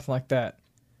conservatives or something like that.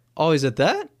 Oh, is it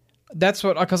that? That's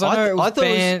what... Because I know it was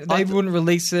banned. They wouldn't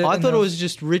release it. I thought it was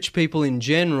just rich people in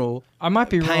general. I might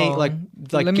be paying,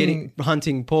 wrong.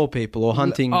 Hunting poor people or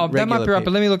hunting regular people. That might be right,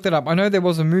 but let me look that up. I know there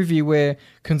was a movie where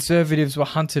conservatives were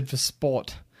hunted for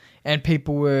sport and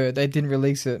they didn't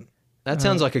release it. That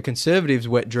sounds like a conservative's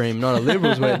wet dream, not a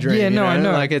liberal's wet dream. Yeah, no, I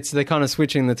know. Like they're kind of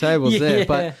switching the tables there.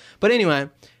 But anyway,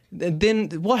 then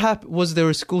what happened? Was there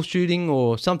a school shooting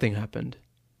or something happened?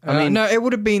 No, it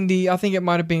would have been I think it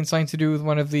might have been something to do with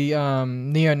one of the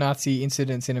neo-Nazi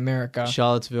incidents in America.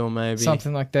 Charlottesville, maybe.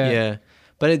 Something like that. Yeah.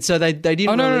 But so they didn't...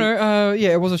 Oh, no. Yeah,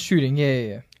 it was a shooting.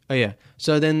 Yeah. Oh, yeah.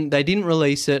 So then they didn't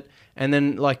release it. And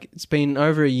then, it's been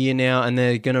over a year now and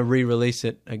they're going to re-release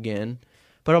it again.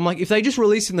 But I'm like, if they just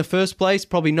released it in the first place,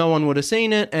 probably no one would have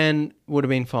seen it and would have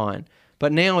been fine.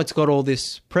 But now it's got all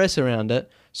this press around it.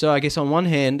 So I guess on one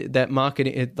hand, that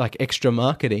marketing, like extra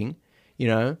marketing,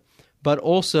 but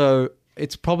also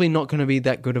it's probably not going to be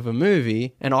that good of a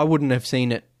movie, and I wouldn't have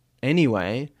seen it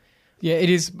anyway. Yeah,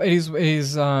 it is.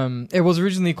 It was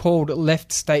originally called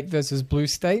Left State versus Blue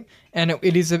State, and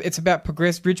it's about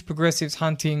rich progressives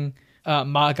hunting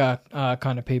MAGA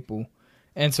kind of people.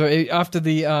 And so after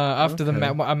the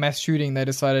mass shooting, they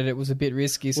decided it was a bit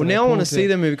risky. So now I want to see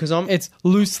the movie because it's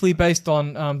loosely based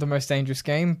on The Most Dangerous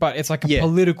Game, but it's like a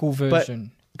political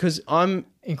version. Because I'm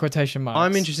in quotation marks.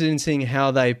 I'm interested in seeing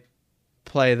how they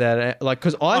play that.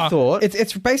 Because I thought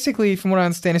it's basically, from what I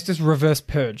understand, it's just reverse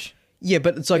Purge. Yeah,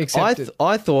 but it's like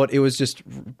I thought it was just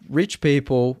rich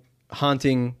people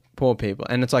hunting poor people.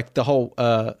 And it's like the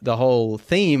whole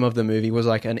theme of the movie was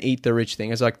like an eat the rich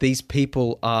thing. It's like these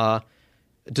people are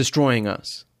destroying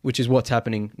us, which is what's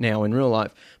happening now in real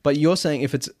life. But you're saying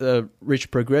if it's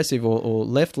rich progressive or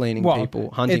left-leaning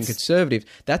people hunting conservative,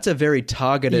 that's a very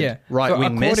targeted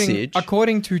right-wing message.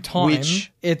 According to Time,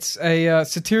 it's a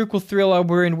satirical thriller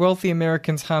wherein wealthy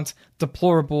Americans hunt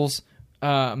deplorables,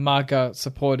 MAGA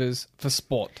supporters for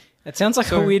sport. It sounds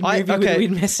like a weird movie with a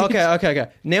weird message. Okay.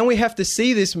 Now we have to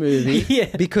see this movie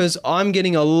because I'm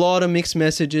getting a lot of mixed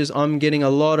messages. I'm getting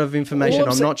a lot of information.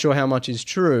 I'm not sure how much is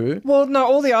true. Well, no,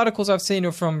 all the articles I've seen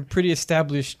are from pretty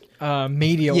established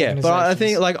media organizations. But I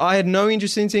think I had no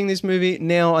interest in seeing this movie.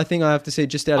 Now I think I have to see it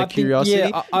just out of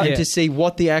curiosity and to see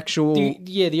what the actual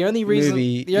the only reason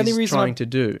is trying to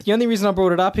do. The only reason I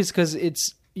brought it up is because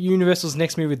it's Universal's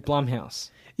next movie with Blumhouse.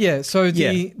 Yeah, so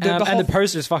the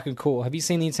poster is fucking cool. Have you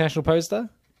seen the international poster?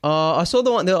 I saw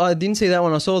the one. I didn't see that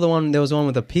one. I saw the one. There was one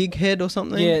with a pig head or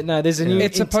something. Yeah, no, there's a new.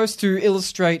 It's supposed to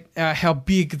illustrate how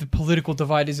big the political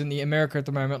divide is in the America at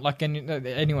the moment. Like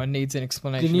anyone needs an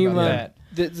explanation about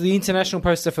that. The international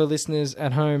poster for listeners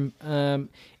at home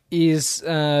is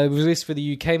released for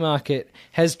the UK market.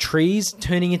 Has trees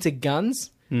turning into guns.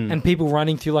 And people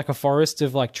running through like a forest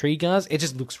of like tree guards. It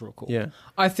just looks real cool. Yeah,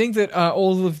 I think that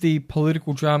all of the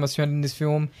political drama surrounding this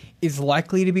film is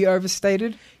likely to be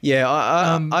overstated. Yeah,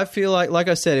 I feel like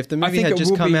I said, if the movie had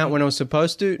just come out when it was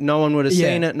supposed to, no one would have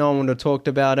seen it. No one would have talked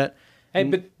about it. Hey,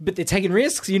 but they're taking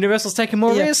risks. Universal's taking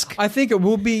more risk. I think it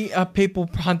will be people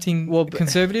hunting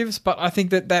conservatives, but I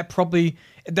think that'll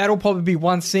probably be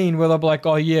one scene where they'll be like,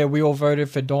 oh yeah, we all voted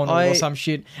for Donald or some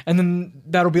shit, and then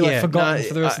that'll be forgotten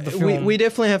for the rest of the film. We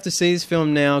definitely have to see this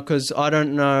film now because I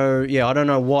don't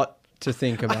know what to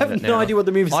think about it now. I have no idea what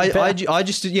the movie's about. I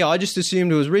just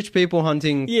assumed it was rich people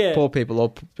hunting poor people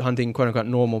or hunting quote unquote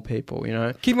normal people. You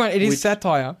know, keep in mind it is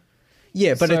satire.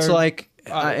 Yeah, but it's like.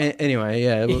 Anyway,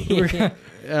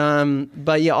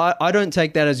 but I don't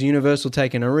take that as Universal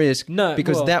taking a risk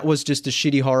because that was just a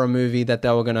shitty horror movie that they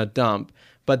were going to dump.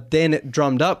 But then it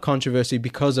drummed up controversy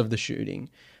because of the shooting.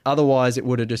 Otherwise, it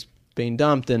would have just been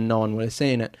dumped and no one would have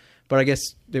seen it. But I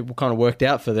guess it kind of worked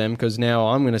out for them because now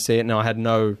I'm going to see it. Now I had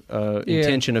no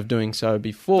intention of doing so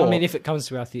before. I mean, if it comes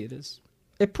to our theatres,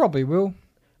 it probably will.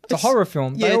 It's a horror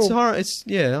film. Yeah, it's horror.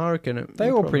 I reckon it.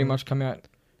 They all pretty much come out.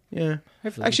 Yeah.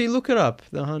 Hopefully. Actually, look it up.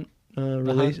 The Hunt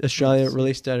released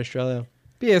at Australia.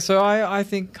 But yeah, so I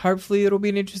think hopefully it'll be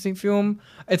an interesting film.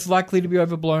 It's likely to be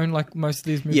overblown like most of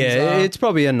these movies are. It's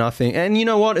probably a nothing. And you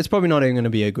know what? It's probably not even going to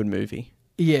be a good movie.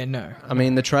 Yeah, no. I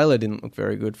mean, the trailer didn't look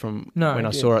very good from when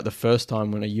I saw it the first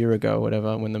time, a year ago or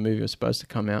whatever, when the movie was supposed to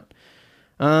come out.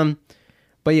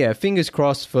 But yeah, fingers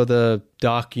crossed for the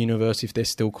Dark Universe, if they're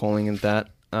still calling it that.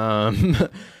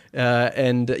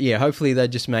 And yeah, hopefully they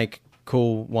just make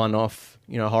cool one-off,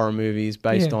 horror movies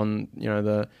based on,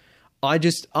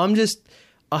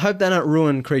 I hope they don't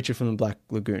ruin Creature from the Black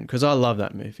Lagoon because I love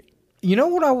that movie. You know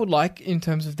what I would like in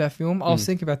terms of that film? I was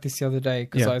thinking about this the other day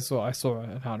because I saw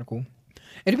an article.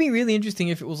 It'd be really interesting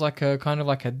if it was like a kind of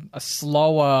like a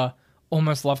slower,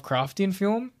 almost Lovecraftian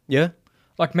film. Yeah.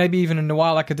 Like maybe even a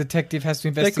noir, like a detective has to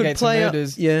investigate some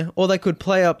murders. Or they could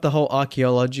play up the whole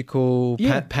archaeological,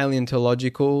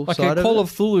 paleontological like side a Call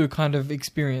of Cthulhu kind of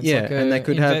experience. Yeah, like and they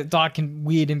could have dark and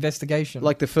weird investigation.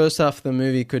 Like the first half of the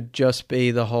movie could just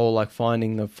be the whole like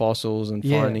finding the fossils and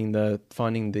finding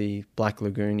the Black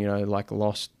Lagoon. Like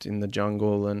lost in the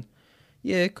jungle, and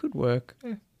it could work.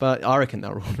 Yeah. But I reckon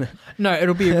they'll ruin it. No,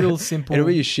 it'll be a real simple... It'll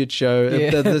be a shit show.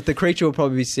 Yeah. The creature will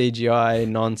probably be CGI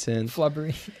nonsense.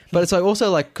 Flubbery. But it's like also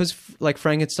like... Because like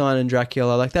Frankenstein and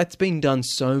Dracula, like that's been done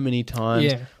so many times.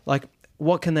 Yeah. Like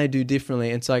what can they do differently?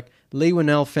 It's like Leigh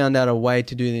Whannell found out a way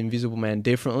to do The Invisible Man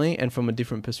differently and from a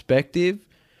different perspective.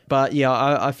 But yeah,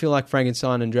 I feel like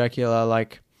Frankenstein and Dracula,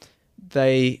 like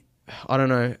I don't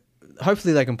know.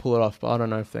 Hopefully they can pull it off, but I don't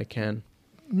know if they can.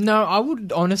 No, I would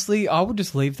just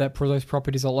leave those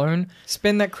properties alone.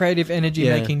 Spend that creative energy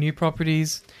making new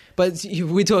properties. But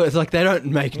we talk, it's like they don't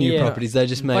make new properties; they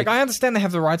just make. Like I understand they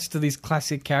have the rights to these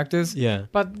classic characters. Yeah,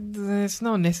 but it's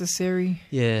not necessary.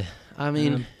 Yeah, I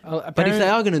mean, but if they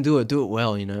are going to do it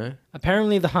well,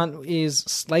 Apparently, The Hunt is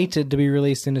slated to be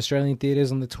released in Australian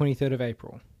theatres on the 23rd of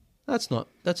April. That's not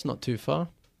too far.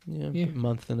 Yeah, a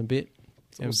month and a bit.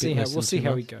 So we'll see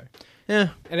how we go. Yeah.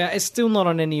 And it's still not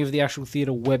on any of the actual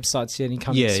theatre websites yet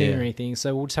coming soon or anything,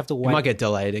 so we'll just have to wait. It might get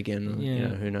delayed again,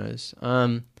 who knows.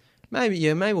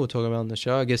 Maybe we'll talk about it on the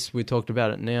show. I guess we talked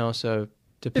about it now, so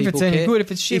do people care? If it's any good,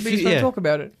 if it's shit, we just don't talk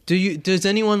about it. Does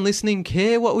anyone listening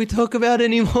care what we talk about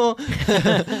anymore?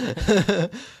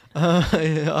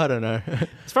 I don't know.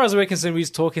 As far as we're concerned, we're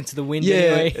just talking to the wind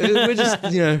anyway. We're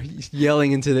just,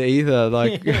 yelling into the ether.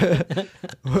 Like,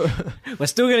 we're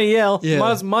still going to yell. Yeah.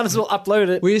 Might as well upload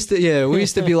it. We used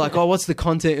to be like, oh, what's the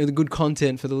content, the good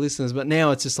content for the listeners? But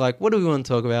now it's just like, what do we want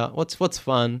to talk about? What's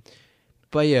fun?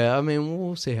 But yeah, I mean,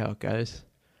 we'll see how it goes.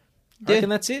 I reckon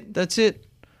that's it. That's it.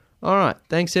 All right.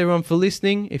 Thanks everyone for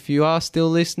listening. If you are still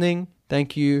listening,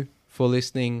 thank you for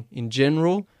listening in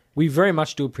general. We very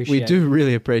much do appreciate it. We do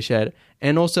really appreciate it.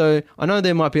 And also, I know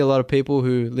there might be a lot of people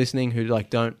who listening who like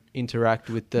don't interact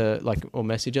with the or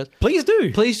message us. Please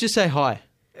do. Please just say hi.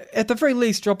 At the very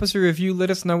least, drop us a review. Let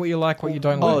us know what you like, what you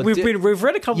don't like. We've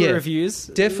read a couple of reviews.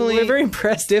 Definitely, we're very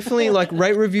impressed. Definitely,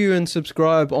 rate, review, and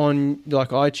subscribe on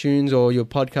iTunes or your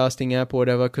podcasting app or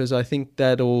whatever. Because I think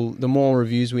the more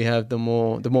reviews we have, the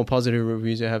more positive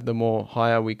reviews we have, the more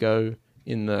higher we go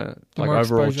in the overall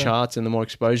exposure. Charts, and the more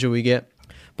exposure we get.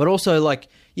 But also,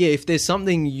 if there's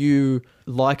something you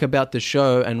like about the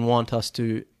show and want us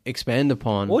to expand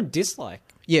upon, or dislike.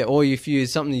 Yeah, or if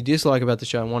there's something you dislike about the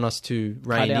show and want us to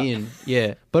rein in.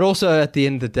 Yeah. But also, at the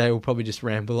end of the day, we'll probably just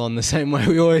ramble on the same way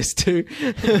we always do.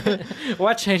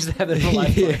 Why change the habit of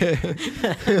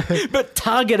life? But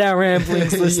target our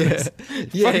ramblings, listeners.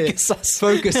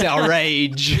 Focus our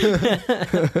rage.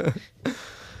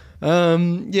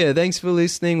 Thanks for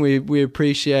listening. We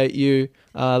appreciate you.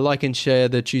 Like and share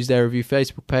the Tuesday Review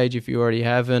Facebook page if you already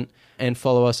haven't. And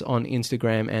follow us on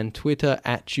Instagram and Twitter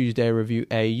at Tuesday Review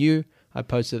AU. I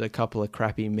posted a couple of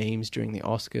crappy memes during the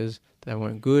Oscars. They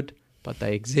weren't good, but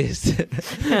they exist.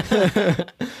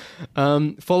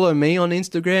 Follow me on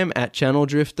Instagram at Channel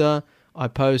Drifter. I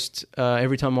post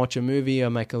every time I watch a movie, I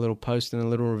make a little post and a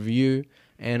little review.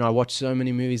 And I watch so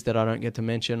many movies that I don't get to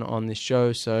mention on this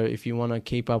show. So if you want to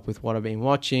keep up with what I've been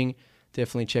watching,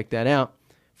 definitely check that out.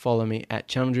 Follow me at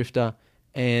Channel Drifter.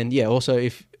 And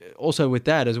also with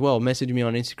that as well, message me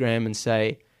on Instagram and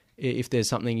say if there's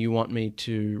something you want me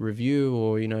to review,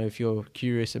 or if you're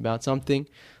curious about something,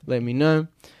 let me know.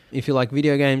 If you like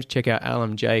video games, check out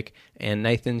Alan, Jake, and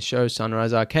Nathan's show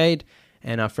Sunrise Arcade.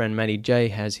 And our friend Matty J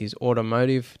has his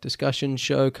automotive discussion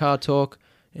show Car Talk,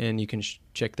 and you can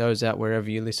check those out wherever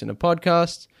you listen to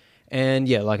podcasts. And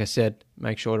like I said,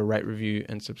 make sure to rate, review,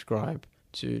 and subscribe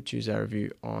to Tuesday Review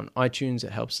on iTunes.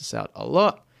 It helps us out a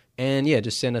lot. And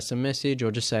just send us a message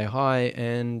or just say hi,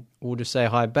 and we'll just say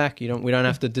hi back. We don't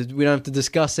have to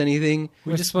discuss anything.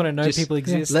 We just want to know people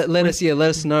exist. Let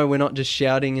us know we're not just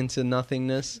shouting into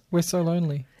nothingness. We're so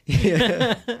lonely.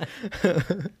 Yeah.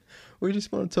 We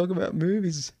just want to talk about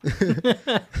movies.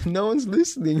 No one's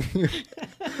listening.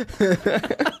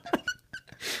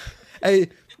 Hey,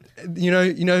 you know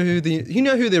who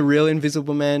the real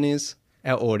Invisible Man is?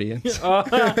 Our audience.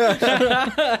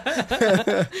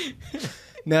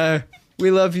 No, we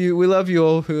love you. We love you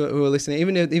all who are listening.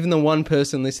 Even the one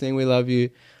person listening, we love you.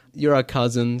 You're our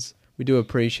cousins. We do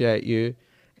appreciate you.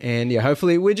 And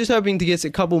hopefully, we're just hoping to get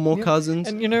a couple more cousins.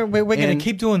 And we're going to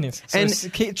keep doing this. So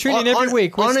tune in every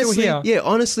week. We're honestly, still here. Yeah,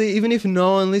 honestly, even if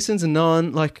no one listens and no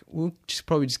one, we'll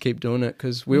probably just keep doing it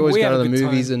because we always go to the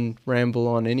movies and ramble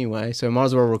on anyway. So might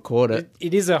as well record it.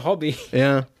 It is a hobby.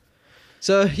 Yeah.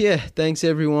 So, thanks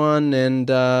everyone, and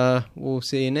we'll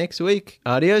see you next week.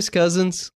 Adios, cousins.